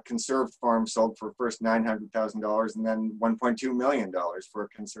a conserved farm sold for first $900,000 and then $1.2 million for a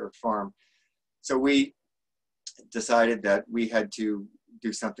conserved farm. So we decided that we had to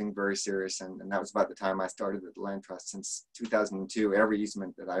do something very serious, and that was about the time I started at the Land Trust. Since 2002, every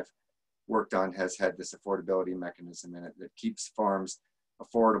easement that I've worked on has had this affordability mechanism in it that keeps farms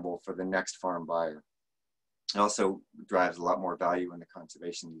affordable for the next farm buyer. It also drives a lot more value in the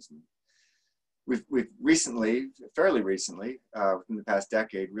conservation easement. We've recently, fairly recently, within the past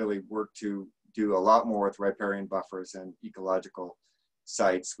decade, really worked to do a lot more with riparian buffers and ecological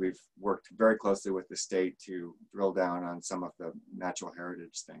sites. We've worked very closely with the state to drill down on some of the natural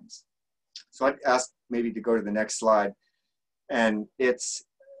heritage things. So I'd ask maybe to go to the next slide. And it's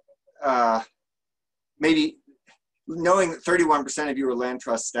maybe knowing that 31% of you are land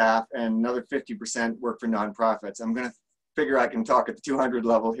trust staff and another 50% work for nonprofits, I'm going to figure I can talk at the 200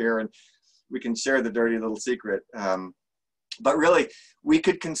 level here and we can share the dirty little secret. But really, we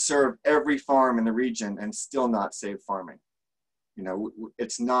could conserve every farm in the region and still not save farming.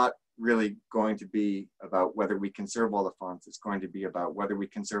 It's not really going to be about whether we conserve all the farms. It's going to be about whether we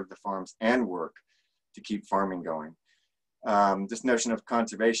conserve the farms and work to keep farming going. This notion of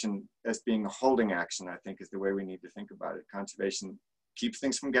conservation as being a holding action, I think, is the way we need to think about it. Conservation keeps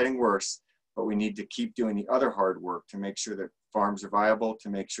things from getting worse, but we need to keep doing the other hard work to make sure that farms are viable, to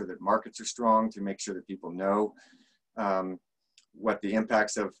make sure that markets are strong, to make sure that people know what the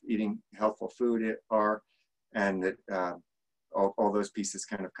impacts of eating healthful food are, and that all those pieces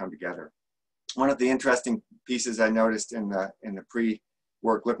kind of come together. One of the interesting pieces I noticed in the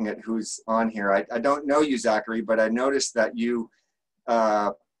pre-work, looking at who's on here, I don't know you, Zachary, but I noticed that you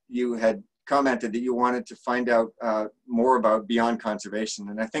had commented that you wanted to find out more about beyond conservation,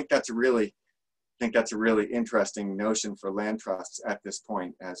 and I think that's a really interesting notion for land trusts at this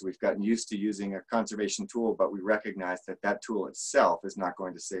point, as we've gotten used to using a conservation tool, but we recognize that that tool itself is not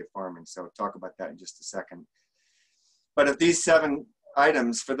going to save farming. So I'll talk about that in just a second. But of these 7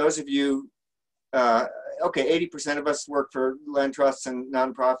 items, for those of you, okay, 80% of us work for land trusts and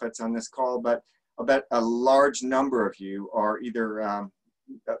nonprofits on this call, but I'll bet a large number of you are either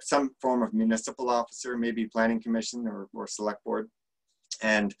some form of municipal officer, maybe planning commission or select board.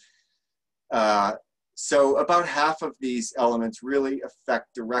 And so about half of these elements really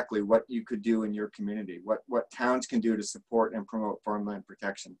affect directly what you could do in your community, what towns can do to support and promote farmland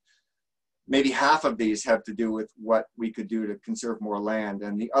protection. Maybe half of these have to do with what we could do to conserve more land,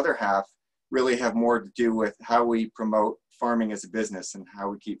 and the other half really have more to do with how we promote farming as a business and how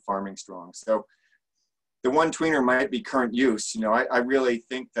we keep farming strong. So the one tweener might be current use. You know, I really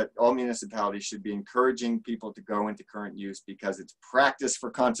think that all municipalities should be encouraging people to go into current use because it's practice for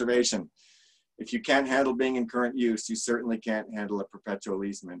conservation. If you can't handle being in current use, you certainly can't handle a perpetual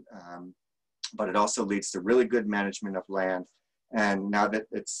easement. But it also leads to really good management of land. And now that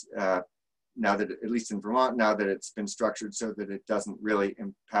it's, at least in Vermont, now that it's been structured so that it doesn't really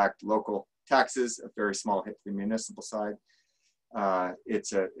impact local taxes, a very small hit to the municipal side,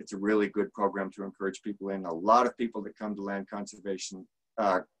 it's a really good program to encourage people in. A lot of people that come to land conservation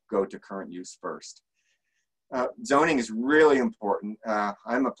go to current use first. Zoning is really important.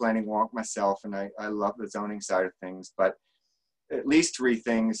 I'm a planning wonk myself, and I love the zoning side of things, but at least 3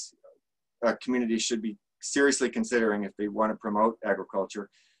 things communities should be seriously considering if they want to promote agriculture.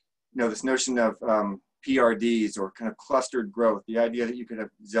 You know, this notion of PRDs, or kind of clustered growth, the idea that you could have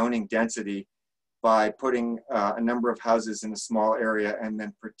zoning density by putting a number of houses in a small area and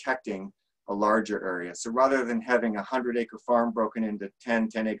then protecting a larger area. So rather than having a 100-acre farm broken into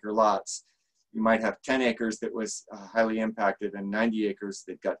 10-acre lots, you might have 10 acres that was highly impacted and 90 acres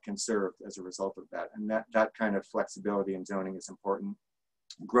that got conserved as a result of that. And that kind of flexibility in zoning is important.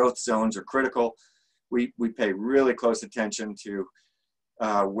 Growth zones are critical. We pay really close attention to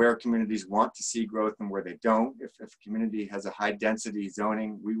where communities want to see growth and where they don't. If a community has a high density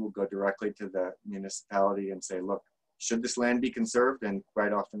zoning, we will go directly to the municipality and say, look, should this land be conserved? And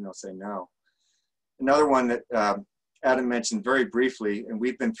quite often they'll say no. Another one that Adam mentioned very briefly, and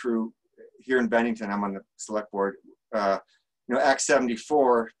we've been through here in Bennington, I'm on the select board, Act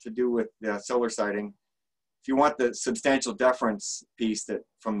 74 to do with the solar siting. If you want the substantial deference piece that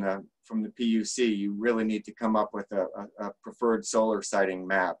from the PUC, you really need to come up with a preferred solar siting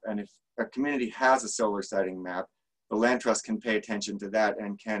map. And if a community has a solar siting map, the land trust can pay attention to that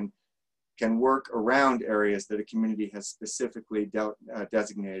and can work around areas that a community has specifically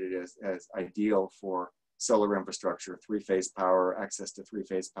designated as ideal for solar infrastructure, 3-phase power, access to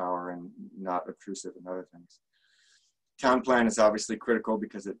 3-phase power, and not obtrusive and other things. Town plan is obviously critical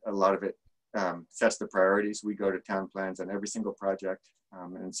because a lot of it sets the priorities. We go to town plans on every single project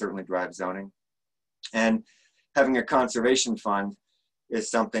and certainly drive zoning. And having a conservation fund is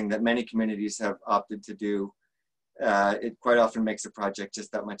something that many communities have opted to do. It quite often makes a project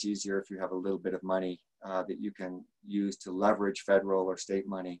just that much easier if you have a little bit of money that you can use to leverage federal or state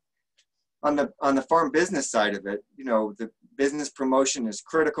money. On the farm business side of it, the business promotion is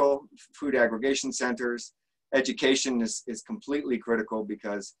critical. Food aggregation centers, education is completely critical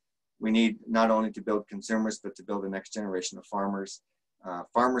because we need not only to build consumers, but to build the next generation of farmers.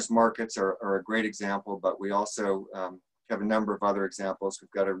 Farmers markets are a great example, but we also have a number of other examples. We've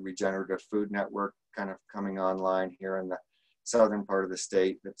got a regenerative food network kind of coming online here in the southern part of the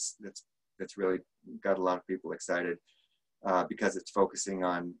state that's really got a lot of people excited because it's focusing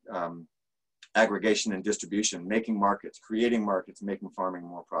on aggregation and distribution, making markets, creating markets, making farming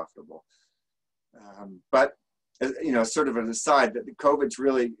more profitable. But sort of an aside, that the COVID's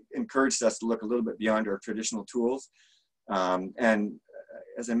really encouraged us to look a little bit beyond our traditional tools. And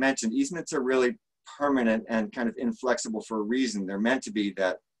as I mentioned, easements are really permanent and kind of inflexible for a reason. They're meant to be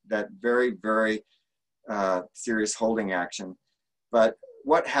that very, very serious holding action. But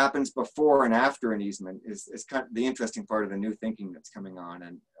what happens before and after an easement is kind of the interesting part of the new thinking that's coming on.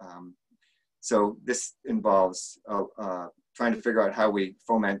 And so this involves trying to figure out how we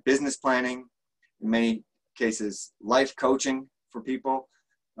foment business planning, in many cases life coaching for people,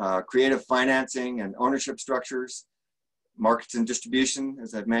 creative financing and ownership structures, markets and distribution,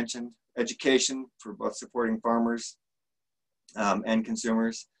 as I've mentioned, education for both supporting farmers and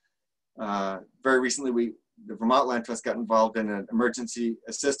consumers. Very recently, the Vermont Land Trust got involved in an emergency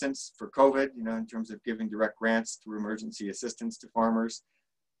assistance for COVID, you know, in terms of giving direct grants through emergency assistance to farmers.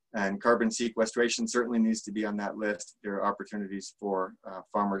 And carbon sequestration certainly needs to be on that list. There are opportunities for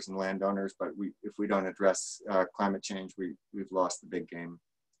farmers and landowners, but if we don't address climate change, we've lost the big game.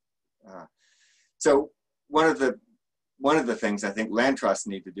 So one of the things I think land trusts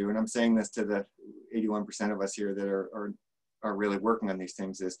need to do, and I'm saying this to the 81% of us here that are really working on these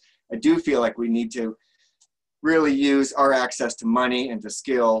things, is I do feel like we need to really use our access to money and to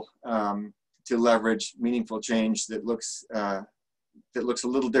skill to leverage meaningful change that looks a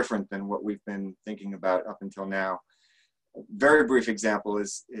little different than what we've been thinking about up until now. A very brief example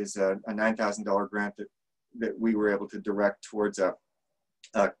is a $9,000 grant that we were able to direct towards a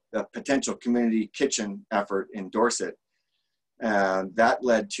potential community kitchen effort in Dorset. That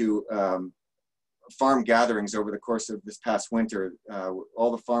led to farm gatherings over the course of this past winter.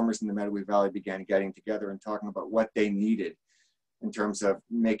 All the farmers in the Meadowy Valley began getting together and talking about what they needed in terms of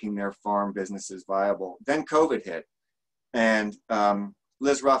making their farm businesses viable. Then COVID hit. And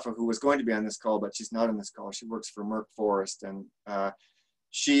Liz Ruffa, who was going to be on this call, but she's not on this call, she works for Merck Forest, and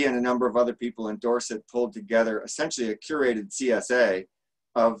she and a number of other people in Dorset pulled together essentially a curated CSA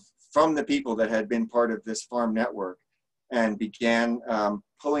from the people that had been part of this farm network, and began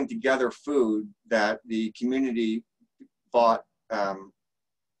pulling together food that the community bought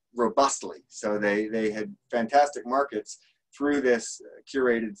robustly. So they had fantastic markets through this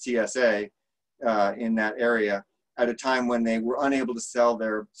curated CSA in that area, at a time when they were unable to sell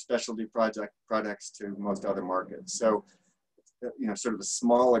their specialty products to most other markets. So, you know, sort of a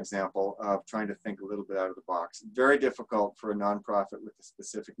small example of trying to think a little bit out of the box. Very difficult for a nonprofit with a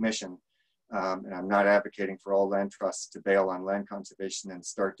specific mission. And I'm not advocating for all land trusts to bail on land conservation and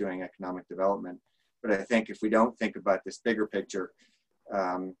start doing economic development. But I think if we don't think about this bigger picture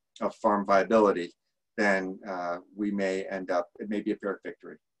of farm viability, then we may end up, it may be a Pyrrhic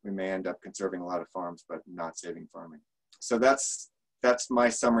victory. We may end up conserving a lot of farms, but not saving farming. So that's my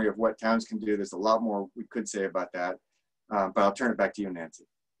summary of what towns can do. There's a lot more we could say about that, but I'll turn it back to you, Nancy.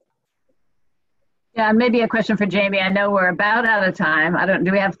 Yeah, maybe a question for Jamie. I know we're about out of time.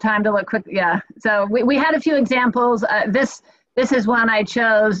 Do we have time to look quick? Yeah, so we had a few examples. This is one I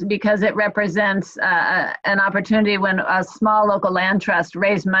chose because it represents an opportunity when a small local land trust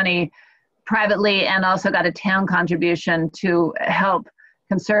raised money privately and also got a town contribution to help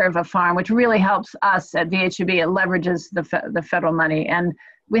conserve a farm, which really helps us at VHB. It leverages the federal money. And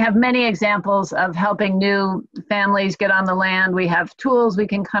we have many examples of helping new families get on the land. We have tools. We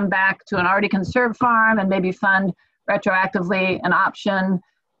can come back to an already conserved farm and maybe fund retroactively an option.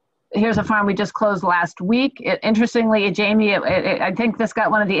 Here's a farm we just closed last week. Interestingly, Jamie, I think this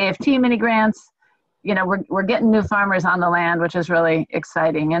got one of the AFT mini grants. You know, we're getting new farmers on the land, which is really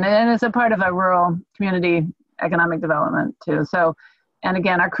exciting. And it's a part of a rural community economic development too. So, and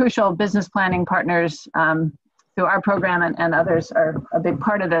again, our crucial business planning partners through our program and others are a big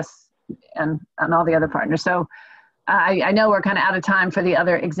part of this, and all the other partners. So I know we're kind of out of time for the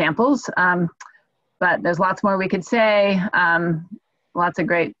other examples, but there's lots more we could say, lots of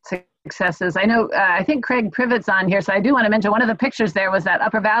great successes. I know, I think Craig Privet's on here, so I do want to mention one of the pictures there was that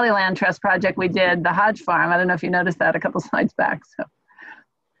Upper Valley Land Trust project we did, the Hodge Farm. I don't know if you noticed that a couple slides back.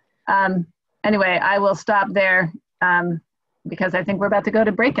 So anyway, I will stop there. Because I think we're about to go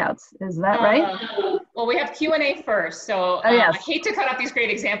to breakouts. Is that right? Well, we have Q&A first. So yes. I hate to cut out these great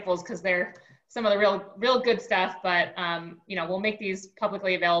examples because they're some of the real good stuff, but you know, we'll make these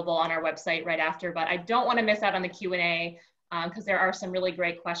publicly available on our website right after, but I don't want to miss out on the Q&A because there are some really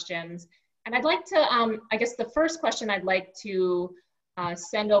great questions. And I'd like to, I guess the first question I'd like to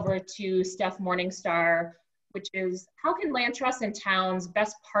send over to Steph Morningstar, which is, how can land trusts and towns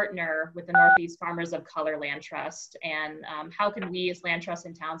best partner with the Northeast Farmers of Color Land Trust? And how can we as land trusts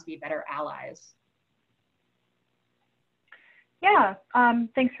and towns be better allies? Yeah,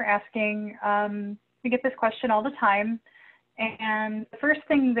 thanks for asking. We get this question all the time. And the first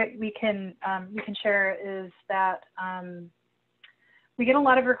thing that we can share is that we get a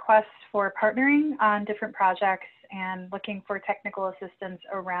lot of requests for partnering on different projects and looking for technical assistance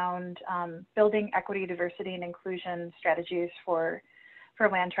around building equity, diversity, and inclusion strategies for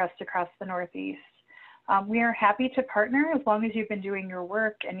land trusts across the Northeast. We are happy to partner as long as you've been doing your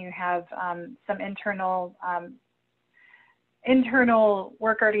work and you have some internal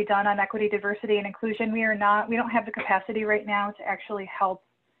work already done on equity, diversity, and inclusion. We don't have the capacity right now to actually help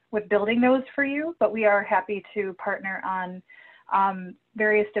with building those for you, but we are happy to partner on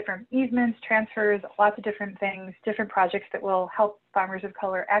various different easements, transfers, lots of different things, different projects that will help farmers of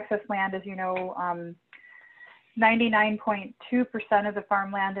color access land. As you know, 99.2% of the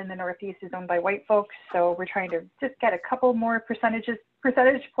farmland in the Northeast is owned by white folks. So we're trying to just get a couple more percentage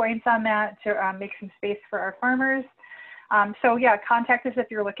points on that to make some space for our farmers. So yeah, contact us if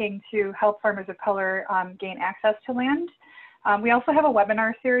you're looking to help farmers of color gain access to land. We also have a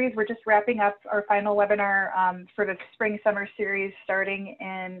webinar series. We're just wrapping up our final webinar for the spring summer series starting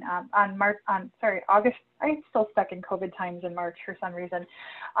in August. I'm still stuck in COVID times in March for some reason.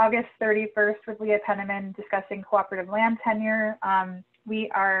 August 31st with Leah Penniman discussing cooperative land tenure.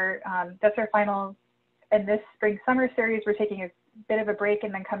 That's our final in this spring summer series. We're taking a bit of a break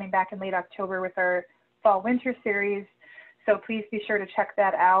and then coming back in late October with our fall winter series. So please be sure to check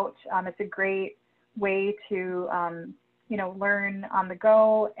that out. It's a great way to learn on the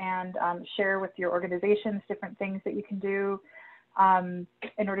go and share with your organizations different things that you can do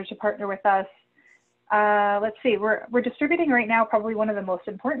in order to partner with us. Let's see, we're distributing right now, probably one of the most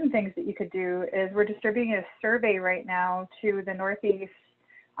important things that you could do is we're distributing a survey right now to the Northeast.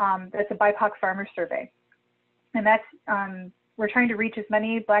 That's a BIPOC farmer survey. And that's, we're trying to reach as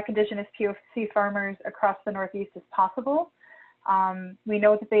many Black, Indigenous, POC farmers across the Northeast as possible. We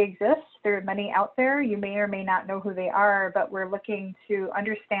know that they exist. There are many out there. You may or may not know who they are, but we're looking to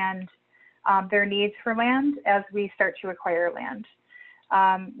understand their needs for land as we start to acquire land.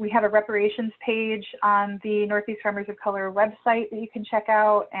 We have a reparations page on the Northeast Farmers of Color website that you can check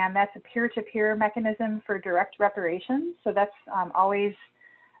out, and that's a peer-to-peer mechanism for direct reparations. So that's always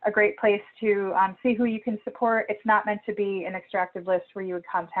a great place to see who you can support. It's not meant to be an extractive list where you would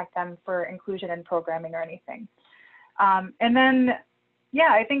contact them for inclusion in programming or anything. And then, yeah,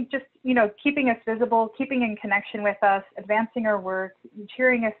 I think just, keeping us visible, keeping in connection with us, advancing our work,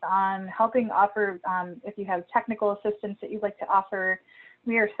 cheering us on, helping offer, if you have technical assistance that you'd like to offer,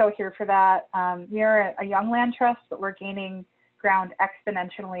 we are so here for that. We are a young land trust, but we're gaining ground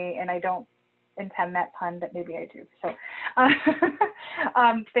exponentially, and I don't intend that pun, but maybe I do. So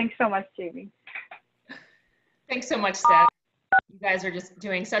thanks so much, Jamie. Thanks so much, Steph. You guys are just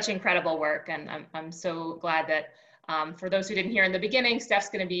doing such incredible work, and I'm so glad that for those who didn't hear in the beginning, Steph's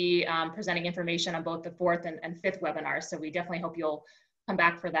going to be presenting information on both the 4th and 5th webinars, so we definitely hope you'll come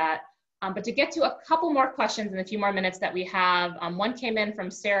back for that. But to get to a couple more questions in the few more minutes that we have, one came in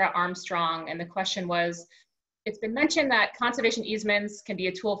from Sarah Armstrong, and the question was, it's been mentioned that conservation easements can be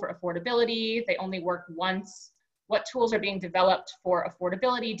a tool for affordability. They only work once. What tools are being developed for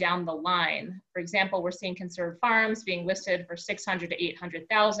affordability down the line? For example, we're seeing conserved farms being listed for $600,000 to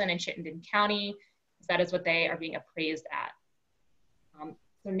 $800,000 in Chittenden County. That is what they are being appraised at.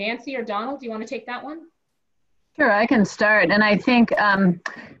 So Nancy or Donald, do you want to take that one? Sure, I can start. And I think,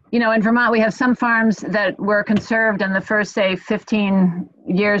 in Vermont, we have some farms that were conserved in the first, say, 15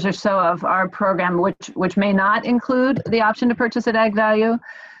 years or so of our program, which may not include the option to purchase at ag value.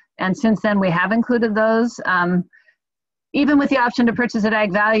 And since then, we have included those. Even with the option to purchase at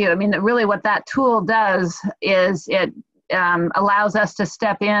ag value, I mean, really what that tool does is it allows us to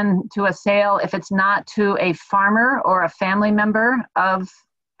step in to a sale if it's not to a farmer or a family member of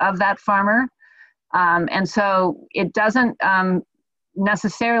that farmer. And so it doesn't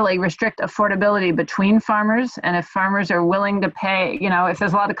necessarily restrict affordability between farmers. And if farmers are willing to pay, if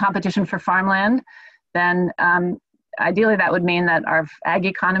there's a lot of competition for farmland, then ideally that would mean that our ag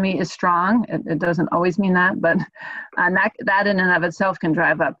economy is strong. It doesn't always mean that, but that in and of itself can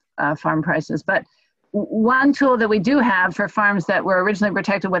drive up farm prices. But one tool that we do have for farms that were originally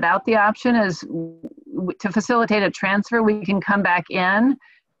protected without the option is to facilitate a transfer. We can come back in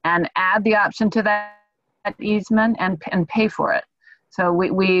and add the option to that easement and pay for it. So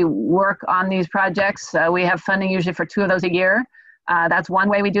we work on these projects. We have funding usually for 2 of those a year. That's one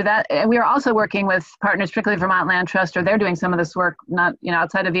way we do that. And we are also working with partners, particularly Vermont Land Trust, or they're doing some of this work, not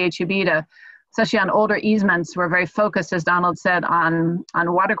outside of VHUB, especially on older easements. We're very focused, as Donald said, on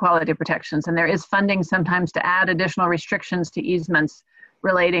water quality protections. And there is funding sometimes to add additional restrictions to easements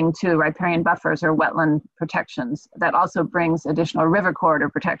relating to riparian buffers or wetland protections. That also brings additional river corridor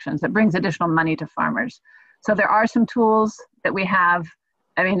protections. That brings additional money to farmers. So there are some tools that we have.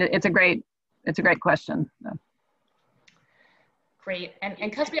 I mean, it's a great question. Great, and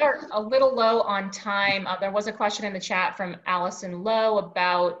because we are a little low on time, there was a question in the chat from Allison Lowe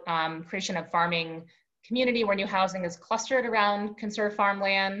about creation of farming community where new housing is clustered around conserved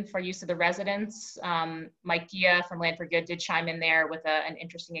farmland for use of the residents. Mike Gia from Land for Good did chime in there with an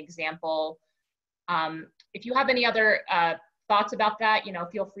interesting example. If you have any other thoughts about that,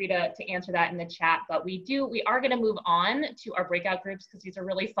 feel free to answer that in the chat, but we are gonna move on to our breakout groups because these are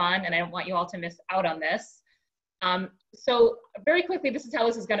really fun and I don't want you all to miss out on this. So very quickly, this is how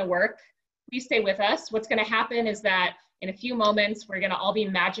this is going to work. Please stay with us. What's going to happen is that in a few moments, we're going to all be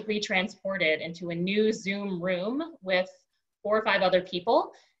magically transported into a new Zoom room with 4 or 5 other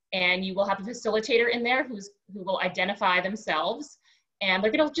people. And you will have a facilitator in there who will identify themselves. And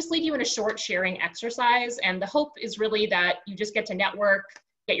they're going to just leave you in a short sharing exercise. And the hope is really that you just get to network,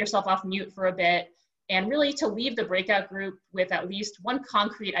 get yourself off mute for a bit, and really to leave the breakout group with at least one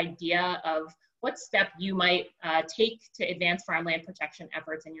concrete idea of what step you might take to advance farmland protection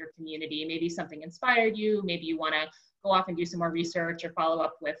efforts in your community. Maybe something inspired you, maybe you want to go off and do some more research or follow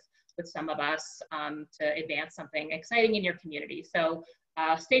up with some of us to advance something exciting in your community. So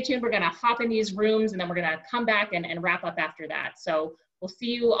stay tuned, we're going to hop in these rooms and then we're going to come back and wrap up after that. So we'll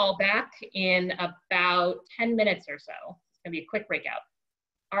see you all back in about 10 minutes or so. It's going to be a quick breakout.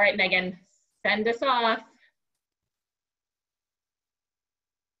 All right, Megan, send us off.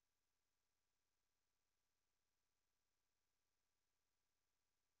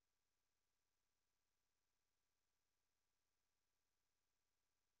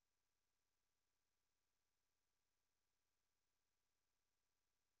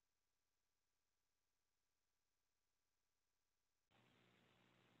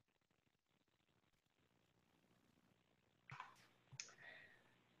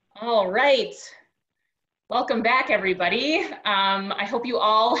 All right. Welcome back, everybody. I hope you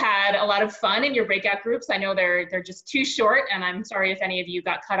all had a lot of fun in your breakout groups. I know they're just too short, and I'm sorry if any of you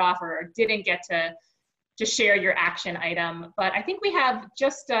got cut off or didn't get to share your action item. But I think we have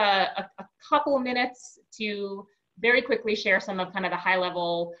just a couple minutes to very quickly share some of kind of the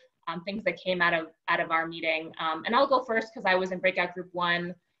high-level things that came out of our meeting. And I'll go first because I was in breakout group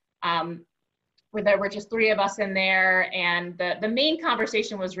 1. Where there were just 3 of us in there, and the main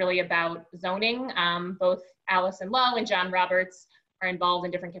conversation was really about zoning. Both Allison Lowe and John Roberts are involved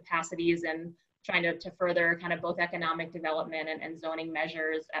in different capacities and trying to further kind of both economic development and zoning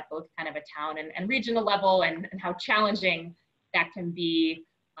measures at both kind of a town and regional level, and how challenging that can be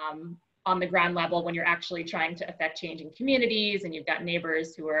on the ground level when you're actually trying to affect change in communities and you've got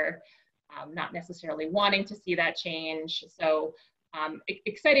neighbors who are not necessarily wanting to see that change. So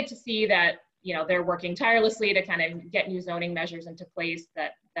excited to see that they're working tirelessly to kind of get new zoning measures into place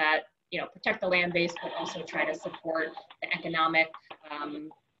that protect the land base, but also try to support the economic,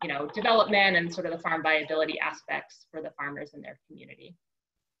 development and sort of the farm viability aspects for the farmers in their community.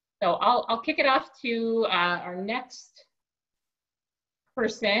 So I'll kick it off to our next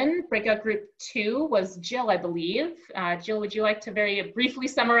person. Breakout group 2 was Jill, I believe. Jill, would you like to very briefly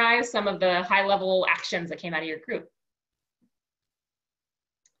summarize some of the high-level actions that came out of your group?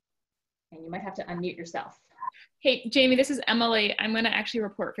 And you might have to unmute yourself. Hey, Jamie, this is Emily. I'm going to actually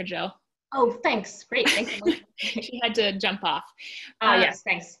report for Jill. Oh, thanks. Great. Thanks, Emily. She had to jump off. Yes,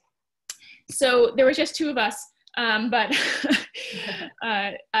 thanks. So there was just 2 of us, but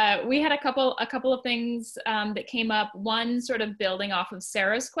we had a couple of things that came up. One sort of building off of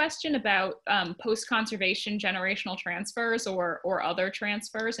Sarah's question about post-conservation generational transfers or other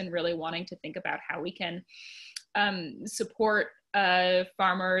transfers, and really wanting to think about how we can support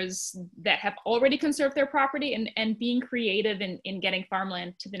farmers that have already conserved their property and being creative in getting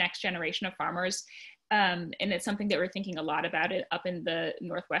farmland to the next generation of farmers. And it's something that we're thinking a lot about it up in the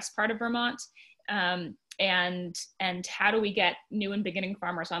northwest part of Vermont. And how do we get new and beginning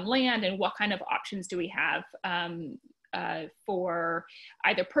farmers on land, and what kind of options do we have for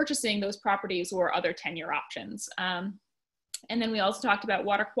either purchasing those properties or other tenure options. And then we also talked about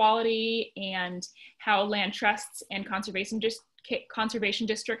water quality and how land trusts and conservation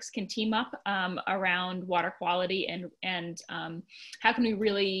districts can team up around water quality, and how can we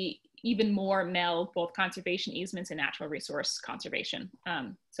really even more meld both conservation easements and natural resource conservation.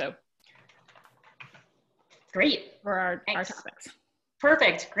 So great for our topics.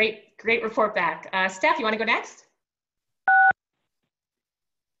 Perfect. Great report back. Steph, you want to go next?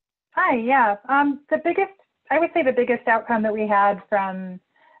 Hi, yeah. I would say the biggest outcome that we had from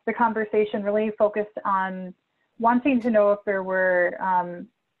the conversation really focused on wanting to know if there were,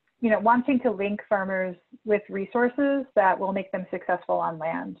 wanting to link farmers with resources that will make them successful on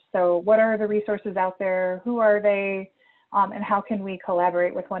land. So what are the resources out there? Who are they? And how can we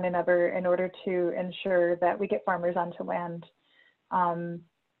collaborate with one another in order to ensure that we get farmers onto land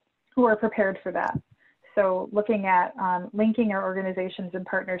who are prepared for that? So looking at linking our organizations and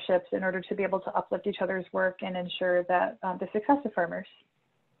partnerships in order to be able to uplift each other's work and ensure that the success of farmers.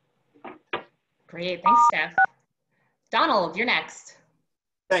 Great, thanks, Steph. Donald, you're next.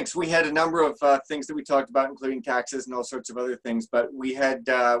 Thanks. We had a number of things that we talked about, including taxes and all sorts of other things. But we had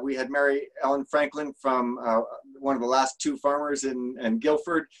Mary Ellen Franklin from one of the last 2 farmers in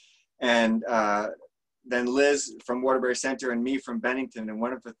Guilford, and then Liz from Waterbury Center and me from Bennington. And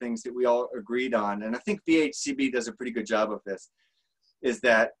one of the things that we all agreed on, and I think VHCB does a pretty good job of this, is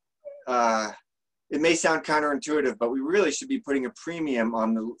that it may sound counterintuitive, but we really should be putting a premium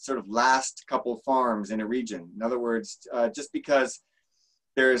on the sort of last couple farms in a region. In other words, just because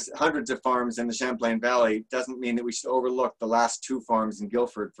there's hundreds of farms in the Champlain Valley doesn't mean that we should overlook the last 2 farms in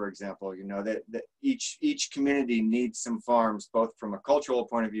Guilford, for example. You know, that each community needs some farms, both from a cultural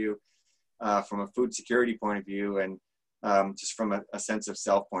point of view, from a food security point of view, and just from a sense of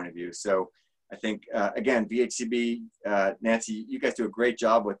self point of view. So I think, again, VHCB, Nancy, you guys do a great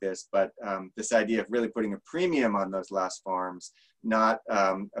job with this, but this idea of really putting a premium on those last farms, not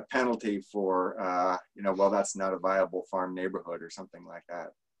a penalty for, you know, well, that's not a viable farm neighborhood or something like that.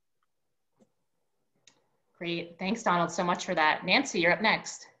 Great. Thanks, Donald, so much for that. Nancy, you're up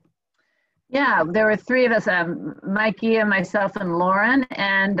next. Yeah, there were 3 of us, Mikey and myself and Lauren.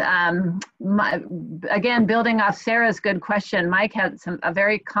 And again, building off Sarah's good question, Mike had a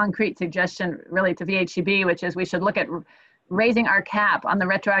very concrete suggestion really to VHCB, which is we should look at raising our cap on the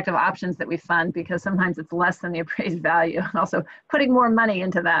retroactive options that we fund, because sometimes it's less than the appraised value, and also putting more money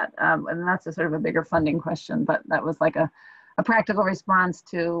into that. And that's a sort of a bigger funding question, but that was like a practical response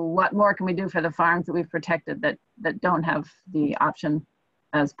to what more can we do for the farms that we've protected that don't have the option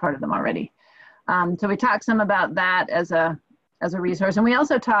as part of them already. So we talked some about that as a resource. And we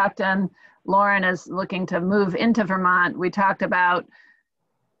also talked, and Lauren is looking to move into Vermont, we talked about,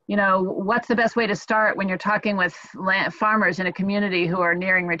 you know, what's the best way to start when you're talking with farmers in a community who are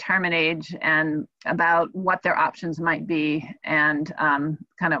nearing retirement age, and about what their options might be, and kind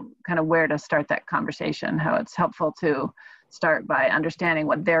of where to start that conversation, how it's helpful to start by understanding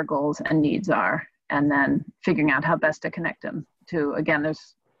what their goals and needs are, and then figuring out how best to connect them to, again,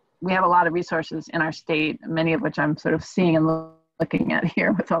 we have a lot of resources in our state, many of which I'm sort of seeing and looking at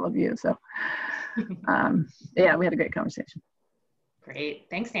here with all of you. So yeah, we had a great conversation. Great,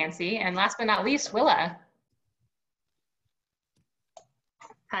 thanks, Nancy. And last but not least, Willa.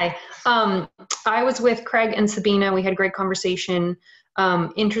 Hi, I was with Craig and Sabina. We had a great conversation.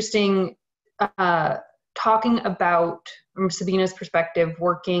 Interesting talking about, from Sabina's perspective,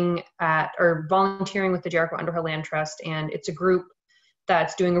 working at or volunteering with the Jericho Underhill Land Trust, and it's a group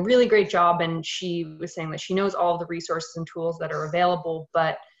that's doing a really great job, and she was saying that she knows all of the resources and tools that are available,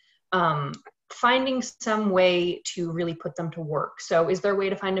 but finding some way to really put them to work. So is there a way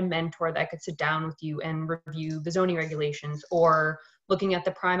to find a mentor that could sit down with you and review the zoning regulations, or looking at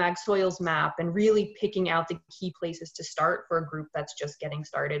the prime ag soils map and really picking out the key places to start for a group that's just getting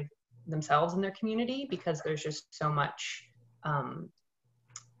started themselves in their community, because there's just so much,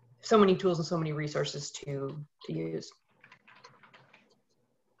 so many tools and so many resources to use.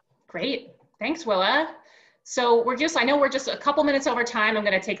 Great, thanks, Willa. So I know we're just a couple minutes over time. I'm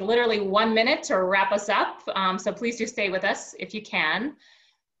going to take literally 1 minute to wrap us up. So please do stay with us if you can.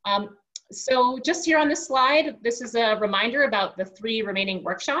 So just here on this slide, this is a reminder about the 3 remaining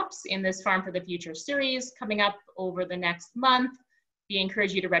workshops in this Farm for the Future series coming up over the next month. We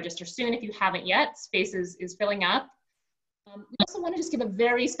encourage you to register soon if you haven't yet. Space is filling up. We also want to just give a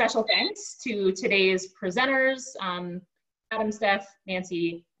very special thanks to today's presenters, Adam, Steph,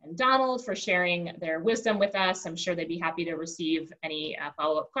 Nancy, and Donald, for sharing their wisdom with us. I'm sure they'd be happy to receive any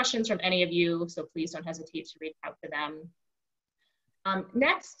follow-up questions from any of you, so please don't hesitate to reach out to them.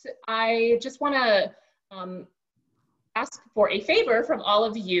 Next, I just want to ask for a favor from all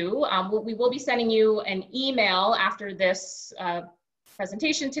of you. We will be sending you an email after this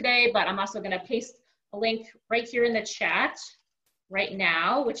presentation today, but I'm also going to paste a link right here in the chat right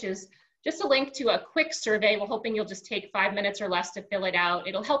now, which is just a link to a quick survey. We're hoping you'll just take 5 minutes or less to fill it out.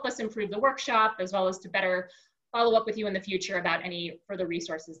 It'll help us improve the workshop, as well as to better follow up with you in the future about any further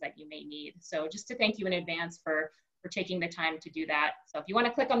resources that you may need. So just to thank you in advance for taking the time to do that. So if you want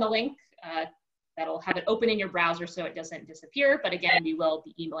to click on the link, that'll have it open in your browser so it doesn't disappear. But again, we will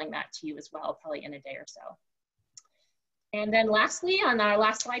be emailing that to you as well, probably in a day or so. And then lastly, on our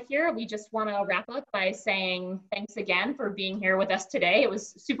last slide here, we just want to wrap up by saying thanks again for being here with us today. It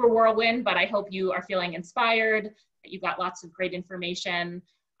was super whirlwind, but I hope you are feeling inspired, that you got lots of great information.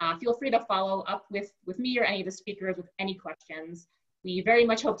 Feel free to follow up with me or any of the speakers with any questions. We very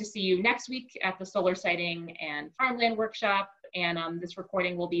much hope to see you next week at the solar siting and farmland workshop. And this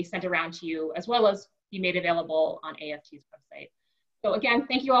recording will be sent around to you, as well as be made available on AFT's website. So again,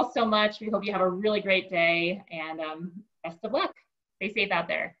 thank you all so much. We hope you have a really great day, and best of luck. Stay safe out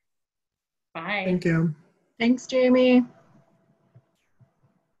there. Bye. Thank you. Thanks, Jamie.